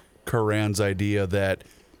loved Koran's idea that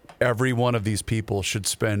every one of these people should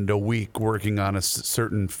spend a week working on a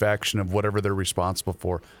certain faction of whatever they're responsible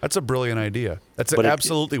for. That's a brilliant idea. That's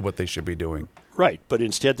absolutely what they should be doing. Right, but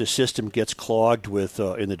instead the system gets clogged with,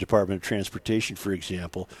 in the Department of Transportation, for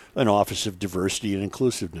example, an Office of Diversity and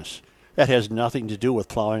Inclusiveness. That has nothing to do with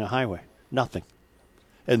plowing a highway. Nothing.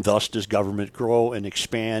 And thus does government grow and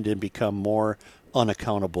expand and become more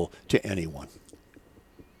unaccountable to anyone.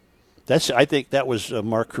 I think that was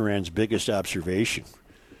Mark Koran's biggest observation.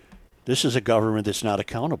 This is a government that's not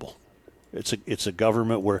accountable. It's a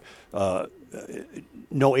government where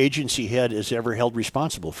no agency head is ever held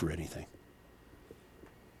responsible for anything.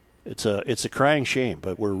 It's a crying shame,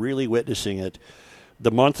 but we're really witnessing it.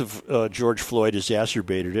 The month of George Floyd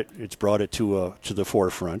exacerbated it. It's brought it to the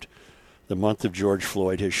forefront. The month of George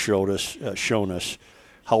Floyd has shown us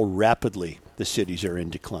how rapidly the cities are in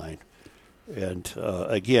decline. And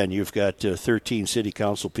again, you've got 13 city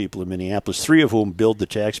council people in Minneapolis, 3 of whom billed the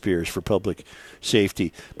taxpayers for public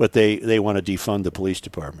safety, but they want to defund the police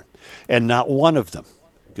department. And not one of them,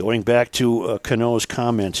 going back to Cano's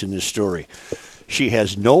comments in this story, she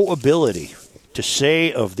has no ability to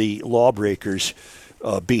say of the lawbreakers,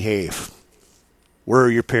 behave. Where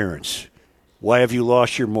are your parents? Why have you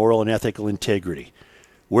lost your moral and ethical integrity?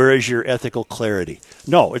 Where is your ethical clarity?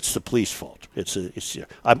 No, it's the police fault.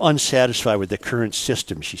 I'm unsatisfied with the current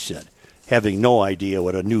system, she said, having no idea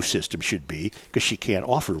what a new system should be because she can't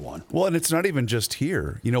offer one. Well, and it's not even just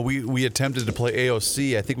here. We attempted to play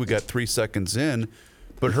AOC. I think we got 3 seconds in.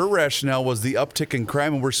 But her rationale was the uptick in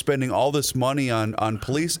crime, and we're spending all this money on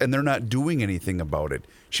police, and they're not doing anything about it.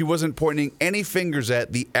 She wasn't pointing any fingers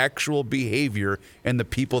at the actual behavior and the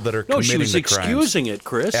people that are committing the crimes. No, she was excusing it,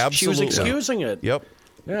 Chris. Absolutely. She was excusing it. Yep.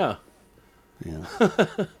 Yeah.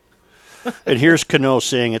 And here's Cano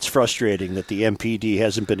saying it's frustrating that the MPD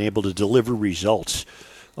hasn't been able to deliver results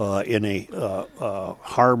in a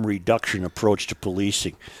harm reduction approach to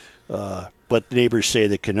policing. But neighbors say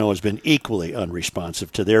that Cano has been equally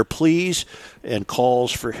unresponsive to their pleas and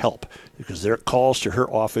calls for help because their calls to her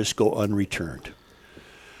office go unreturned.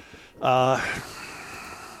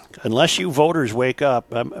 Unless you voters wake up,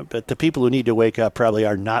 but the people who need to wake up probably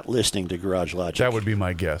are not listening to Garage Logic. That would be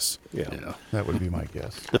my guess. Yeah. That would be my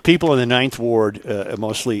guess. The people in the Ninth Ward,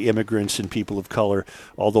 mostly immigrants and people of color,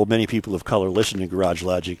 although many people of color listen to Garage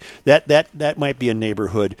Logic, that might be a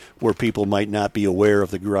neighborhood where people might not be aware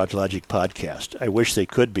of the Garage Logic podcast. I wish they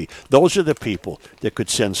could be. Those are the people that could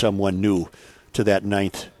send someone new to that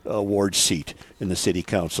Ninth Ward seat in the city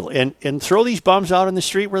council and throw these bums out in the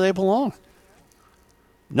street where they belong.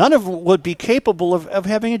 None of them would be capable of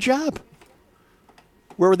having a job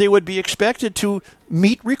where they would be expected to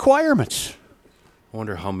meet requirements. I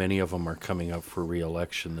wonder how many of them are coming up for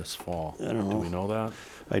re-election this fall. I don't know. Do we know that?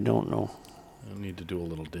 I don't know. I need to do a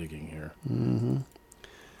little digging here. Mm-hmm.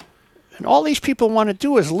 And all these people want to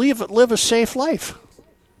do is live a safe life.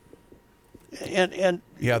 And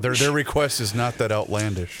yeah, their request is not that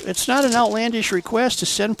outlandish. It's not an outlandish request to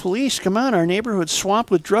send police. Come on, our neighborhood's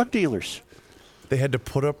swamped with drug dealers. They had to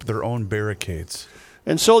put up their own barricades.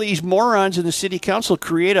 And so these morons in the city council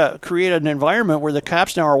create an environment where the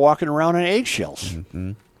cops now are walking around on eggshells.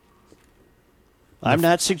 Mm-hmm. I'm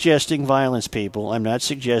not suggesting violence, people. I'm not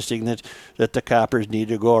suggesting that the coppers need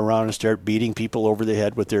to go around and start beating people over the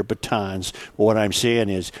head with their batons. What I'm saying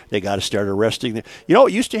is they got to start arresting them. You know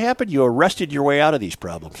what used to happen? You arrested your way out of these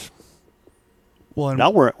problems. Well,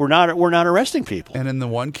 now we're not arresting people. And in the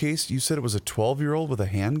one case, you said it was a 12-year-old with a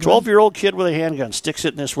handgun? 12-year-old kid with a handgun sticks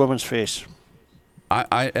it in this woman's face.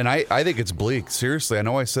 I think it's bleak. Seriously, I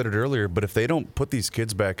know I said it earlier, but if they don't put these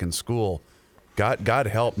kids back in school, God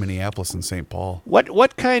help Minneapolis and St. Paul.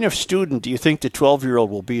 What kind of student do you think the 12-year-old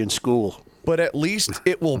will be in school? But at least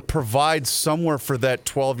it will provide somewhere for that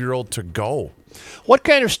 12-year-old to go. What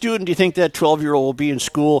kind of student do you think that 12-year-old will be in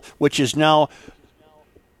school, which is now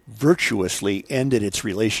virtuously ended its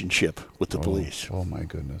relationship with the police? Oh, my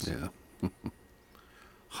goodness. Yeah.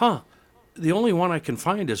 Huh. The only one I can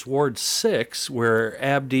find is Ward 6, where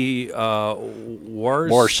Abdi Warsami?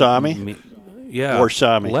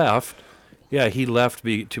 Warsami left. Yeah, he left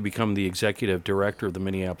to become the executive director of the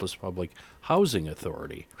Minneapolis Public Housing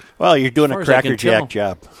Authority. Well, you're doing a crackerjack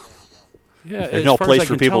job. Yeah, there's no place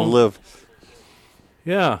for people to live.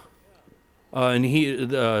 Yeah. And he,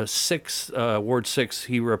 Ward 6,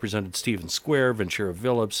 he represented Stevens Square, Ventura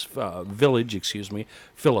Village,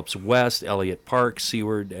 Phillips West, Elliott Park,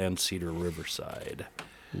 Seward, and Cedar Riverside.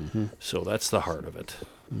 Mm-hmm. So that's the heart of it.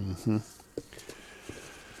 Mm-hmm.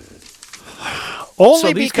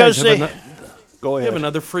 Only because they go ahead. They have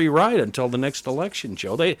another free ride until the next election,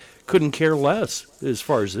 Joe. They couldn't care less as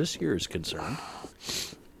far as this year is concerned.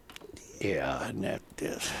 Yeah,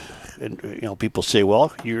 and people say,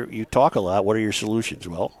 well, you talk a lot. What are your solutions?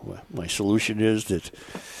 Well, my solution is that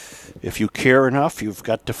if you care enough, you've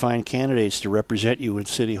got to find candidates to represent you in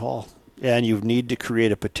City Hall. And you need to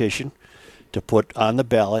create a petition to put on the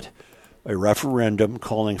ballot a referendum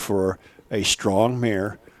calling for a strong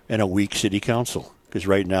mayor and a weak city council. Because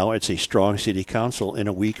right now it's a strong city council and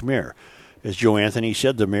a weak mayor. As Joe Anthony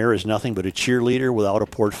said, the mayor is nothing but a cheerleader without a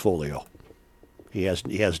portfolio. He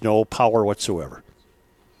has no power whatsoever.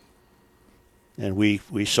 And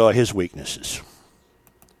we saw his weaknesses.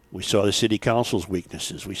 We saw the city council's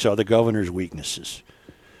weaknesses. We saw the governor's weaknesses.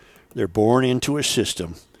 They're born into a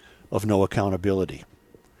system of no accountability.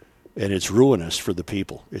 And it's ruinous for the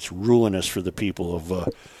people. It's ruinous for the people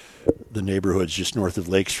of the neighborhoods just north of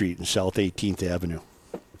Lake Street and South 18th Avenue.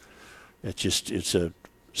 It's a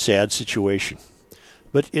sad situation.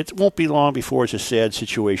 But it won't be long before it's a sad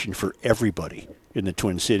situation for everybody in the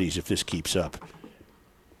Twin Cities if this keeps up.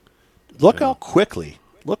 Look how quickly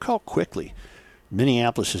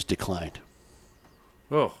Minneapolis has declined.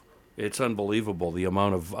 Oh, it's unbelievable the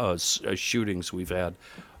amount of shootings we've had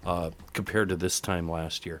compared to this time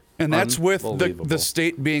last year. And that's with the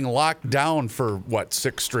state being locked down for,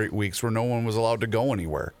 6 straight weeks where no one was allowed to go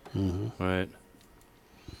anywhere. Mm-hmm. Right.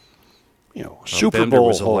 Super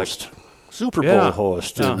Bowl host. Super Bowl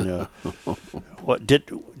host. Yeah. And, what did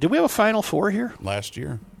we have a Final Four here? Last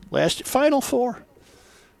year. Final Four.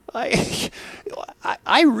 I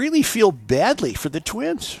really feel badly for the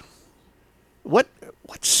Twins. What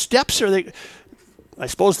steps are they? I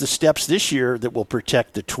suppose the steps this year that will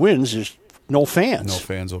protect the Twins is no fans. No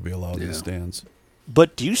fans will be allowed in the stands.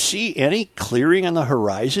 But do you see any clearing on the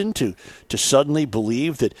horizon to suddenly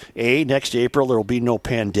believe that A, next April there will be no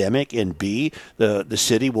pandemic, and B, the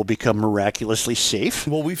city will become miraculously safe?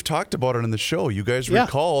 Well, we've talked about it in the show. You guys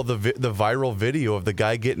recall the viral video of the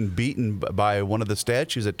guy getting beaten by one of the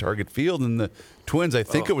statues at Target Field, and the Twins, I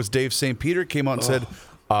think it was Dave St. Peter, came out and said,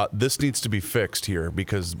 this needs to be fixed here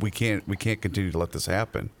because we can't continue to let this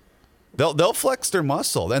happen. They'll flex their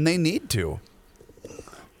muscle, and they need to.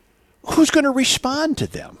 Who's going to respond to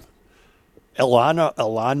them?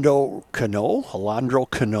 Alondro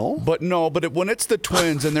Cano? But when it's the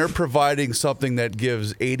Twins and they're providing something that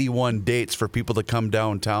gives 81 dates for people to come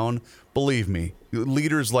downtown, believe me,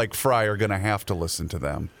 leaders like Fry are going to have to listen to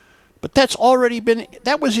them. But that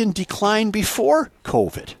was in decline before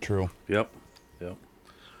COVID. True. Yep.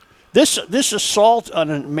 This assault on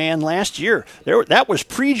a man last year, that was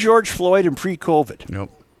pre-George Floyd and pre-COVID. Yep.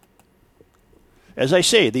 As I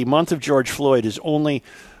say, the month of George Floyd has only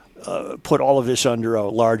put all of this under a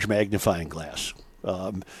large magnifying glass.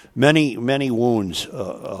 Many wounds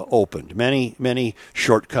opened, many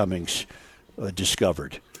shortcomings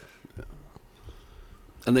discovered.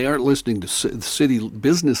 And they aren't listening to city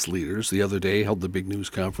business leaders. The other day held the big news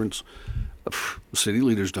conference. City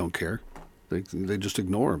leaders don't care. They just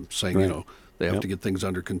ignore them, saying, they have to get things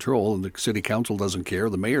under control, and the city council doesn't care,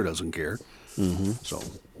 the mayor doesn't care. Mm-hmm. So,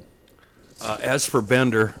 as for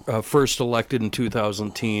Bender, first elected in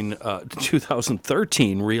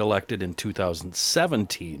 2013, re-elected in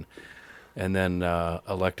 2017, and then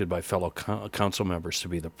elected by fellow council members to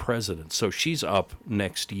be the president. So she's up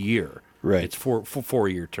next year. Right. It's for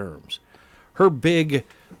 4-year terms. Her big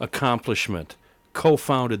accomplishment,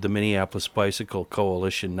 co-founded the Minneapolis Bicycle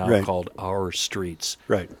Coalition, now called Our Streets.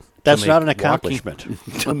 Right. That's not an accomplishment.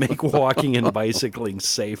 To make walking and bicycling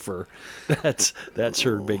safer. That's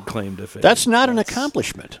her big claim to fame. That's not an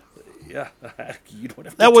accomplishment. Yeah. You don't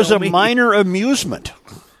have to that was tell a me. minor amusement.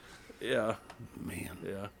 Yeah. Man.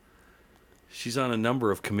 Yeah. She's on a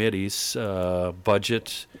number of committees,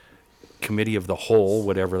 budget, committee of the whole,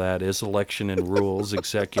 whatever that is, election and rules,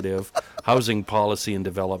 executive, housing policy and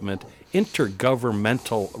development,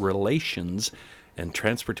 intergovernmental relations, and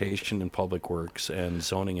transportation and public works, and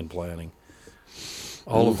zoning and planning.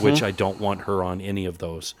 All of which I don't want her on any of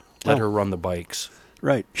those. Let her run the bikes.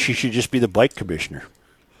 Right. She should just be the bike commissioner.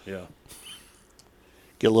 Yeah.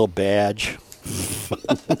 Get a little badge.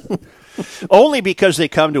 Only because they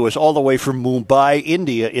come to us all the way from Mumbai,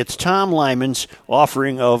 India. It's Tom Lyman's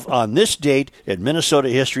offering of On This Date in Minnesota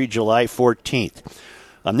History, July 14th.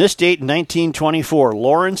 On this date in 1924,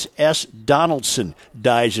 Lawrence S. Donaldson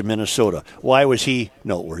dies in Minnesota. Why was he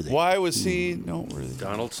noteworthy?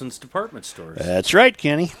 Donaldson's department stores. That's right,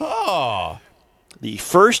 Kenny. Oh. The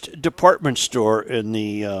first department store in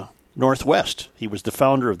the Northwest. He was the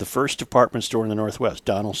founder of the first department store in the Northwest,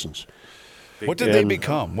 Donaldson's. What did they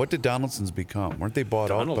become? What did Donaldson's become? Weren't they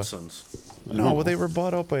bought out? No, well, they were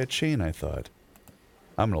bought out by a chain, I thought.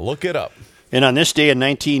 I'm going to look it up. And on this day in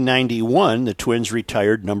 1991, the Twins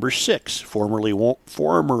retired number 6, formerly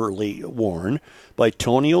worn by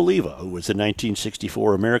Tony Oliva, who was the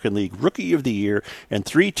 1964 American League Rookie of the Year and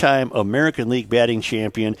 3-time American League batting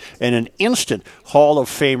champion and an instant Hall of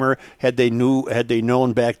Famer had they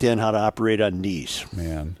known back then how to operate on knees.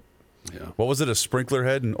 Man. Yeah. What was it, a sprinkler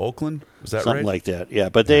head in Oakland? Was that Something right? like that, yeah.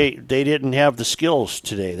 But they didn't have the skills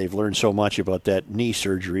today. They've learned so much about that knee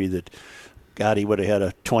surgery that, God, he would have had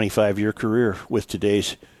a 25-year career with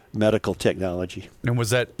today's medical technology. And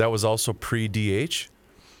that was also pre-DH?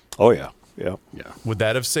 Oh, yeah. Would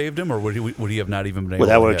that have saved him, or would he have not even been able Well,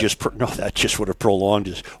 that to would have that just would have prolonged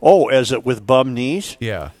his. Oh, as it with bum knees?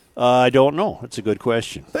 Yeah. I don't know. That's a good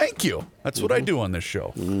question. Thank you. That's what I do on this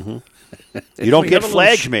show. Mm-hmm. You don't get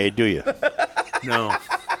flags made, do you? No.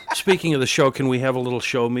 Speaking of the show, can we have a little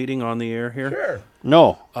show meeting on the air here? Sure.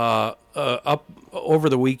 No. Up over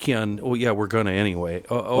the weekend. Oh, yeah, we're going to anyway.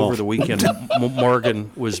 Over the weekend,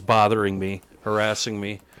 Morgan was bothering me, harassing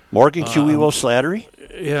me. Morgan QEO Slattery?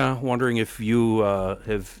 Yeah, wondering if you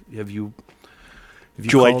have you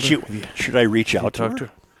should I reach out to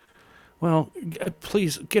her? Well,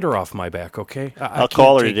 please get her off my back, okay? I'll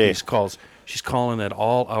call her today. These calls. She's calling at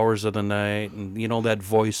all hours of the night, and you know that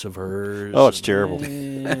voice of hers. Oh, it's terrible.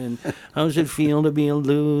 And how does it feel to be a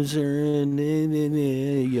loser? And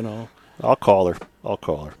you know. I'll call her.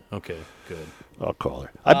 Okay, good. I'll call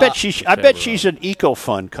her. I bet she's an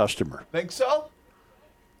EcoFund customer. Think so?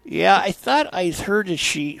 Yeah, I thought I heard that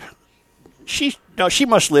she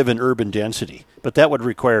must live in urban density, but that would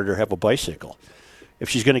require her to have a bicycle. If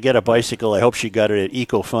she's going to get a bicycle, I hope she got it at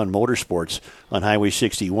EcoFund Motorsports on Highway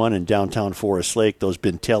 61 in downtown Forest Lake. Those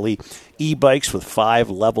Bintelli e-bikes with 5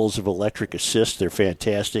 levels of electric assist, they're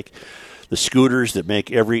fantastic. The scooters that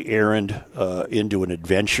make every errand into an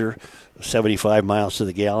adventure, 75 miles to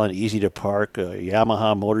the gallon, easy to park.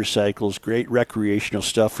 Yamaha motorcycles, great recreational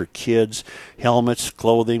stuff for kids, helmets,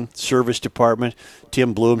 clothing, service department.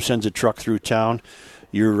 Tim Bloom sends a truck through town.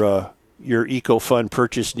 Your EcoFund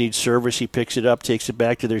purchase needs service. He picks it up, takes it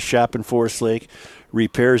back to their shop in Forest Lake,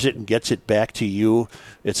 repairs it, and gets it back to you.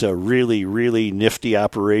 It's a really, really nifty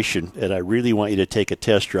operation, and I really want you to take a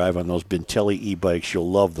test drive on those Bintelli e-bikes.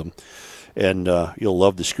 You'll love them, and you'll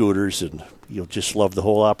love the scooters, and you'll just love the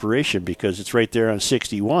whole operation because it's right there on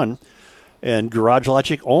 61, and Garage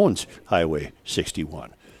Logic owns Highway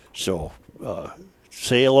 61. So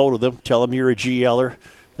say hello to them. Tell them you're a GLer.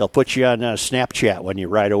 They'll put you on Snapchat when you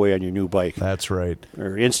ride away on your new bike. That's right.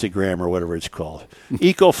 Or Instagram or whatever it's called.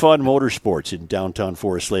 EcoFund Motorsports in downtown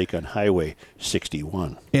Forest Lake on Highway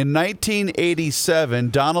 61. In 1987,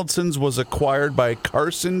 Donaldson's was acquired by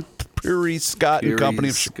Carson Peary Scott and Company.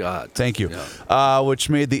 Thank you. Yeah. Which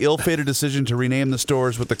made the ill-fated decision to rename the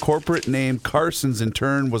stores with the corporate name Carson's. In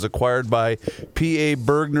turn, was acquired by P.A.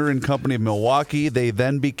 Bergner and Company of Milwaukee. They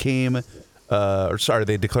then became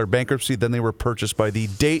they declared bankruptcy. Then they were purchased by the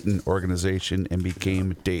Dayton organization and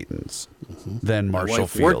became Dayton's. Then My Marshall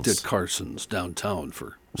wife worked Fields. at Carson's downtown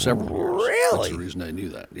for several years. Really? That's the reason I knew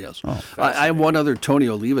that, yes. I have one other Tony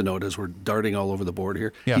Oliva note as we're darting all over the board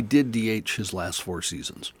here. Yeah. He did DH his last 4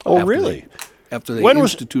 seasons. Oh, really? After they When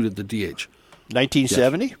was- instituted the DH.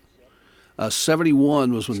 1970?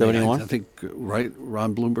 71 was when 71? I think, right?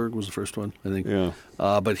 Ron Bloomberg was the first one, I think. Yeah.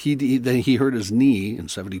 But then he hurt his knee in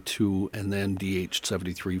 72 and then DH'd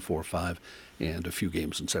 73, 4, 5, and a few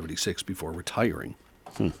games in 76 before retiring.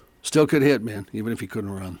 Still could hit, man, even if he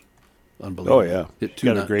couldn't run. Unbelievable. Oh, yeah. Hit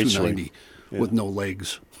Got a great 290 swing. with no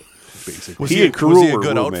legs, basically. Was He he, and Carew was he a were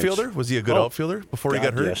good roommates. outfielder? Was he a good Oh. outfielder before he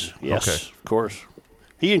got hurt? Yes, Okay. of course.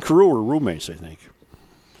 He and Carew were roommates, I think.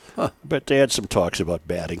 But they had some talks about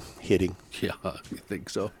batting, hitting. Yeah, you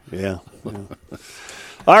think so? Yeah.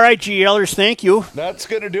 All right, GLers, thank you. That's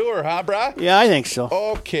going to do her, huh, brah? Yeah, I think so.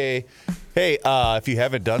 Okay. Hey, if you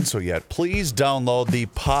haven't done so yet, please download the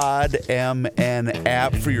PodMN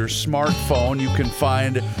app for your smartphone. You can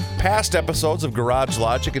find past episodes of Garage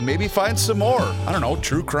Logic and maybe find some more. I don't know,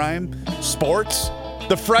 true crime, sports,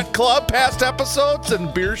 the Fret Club, past episodes,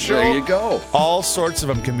 and Beer Show. There you go. All sorts of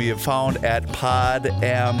them can be found at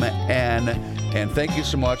PodMN. And thank you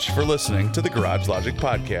so much for listening to the Garage Logic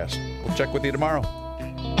podcast. We'll check with you tomorrow.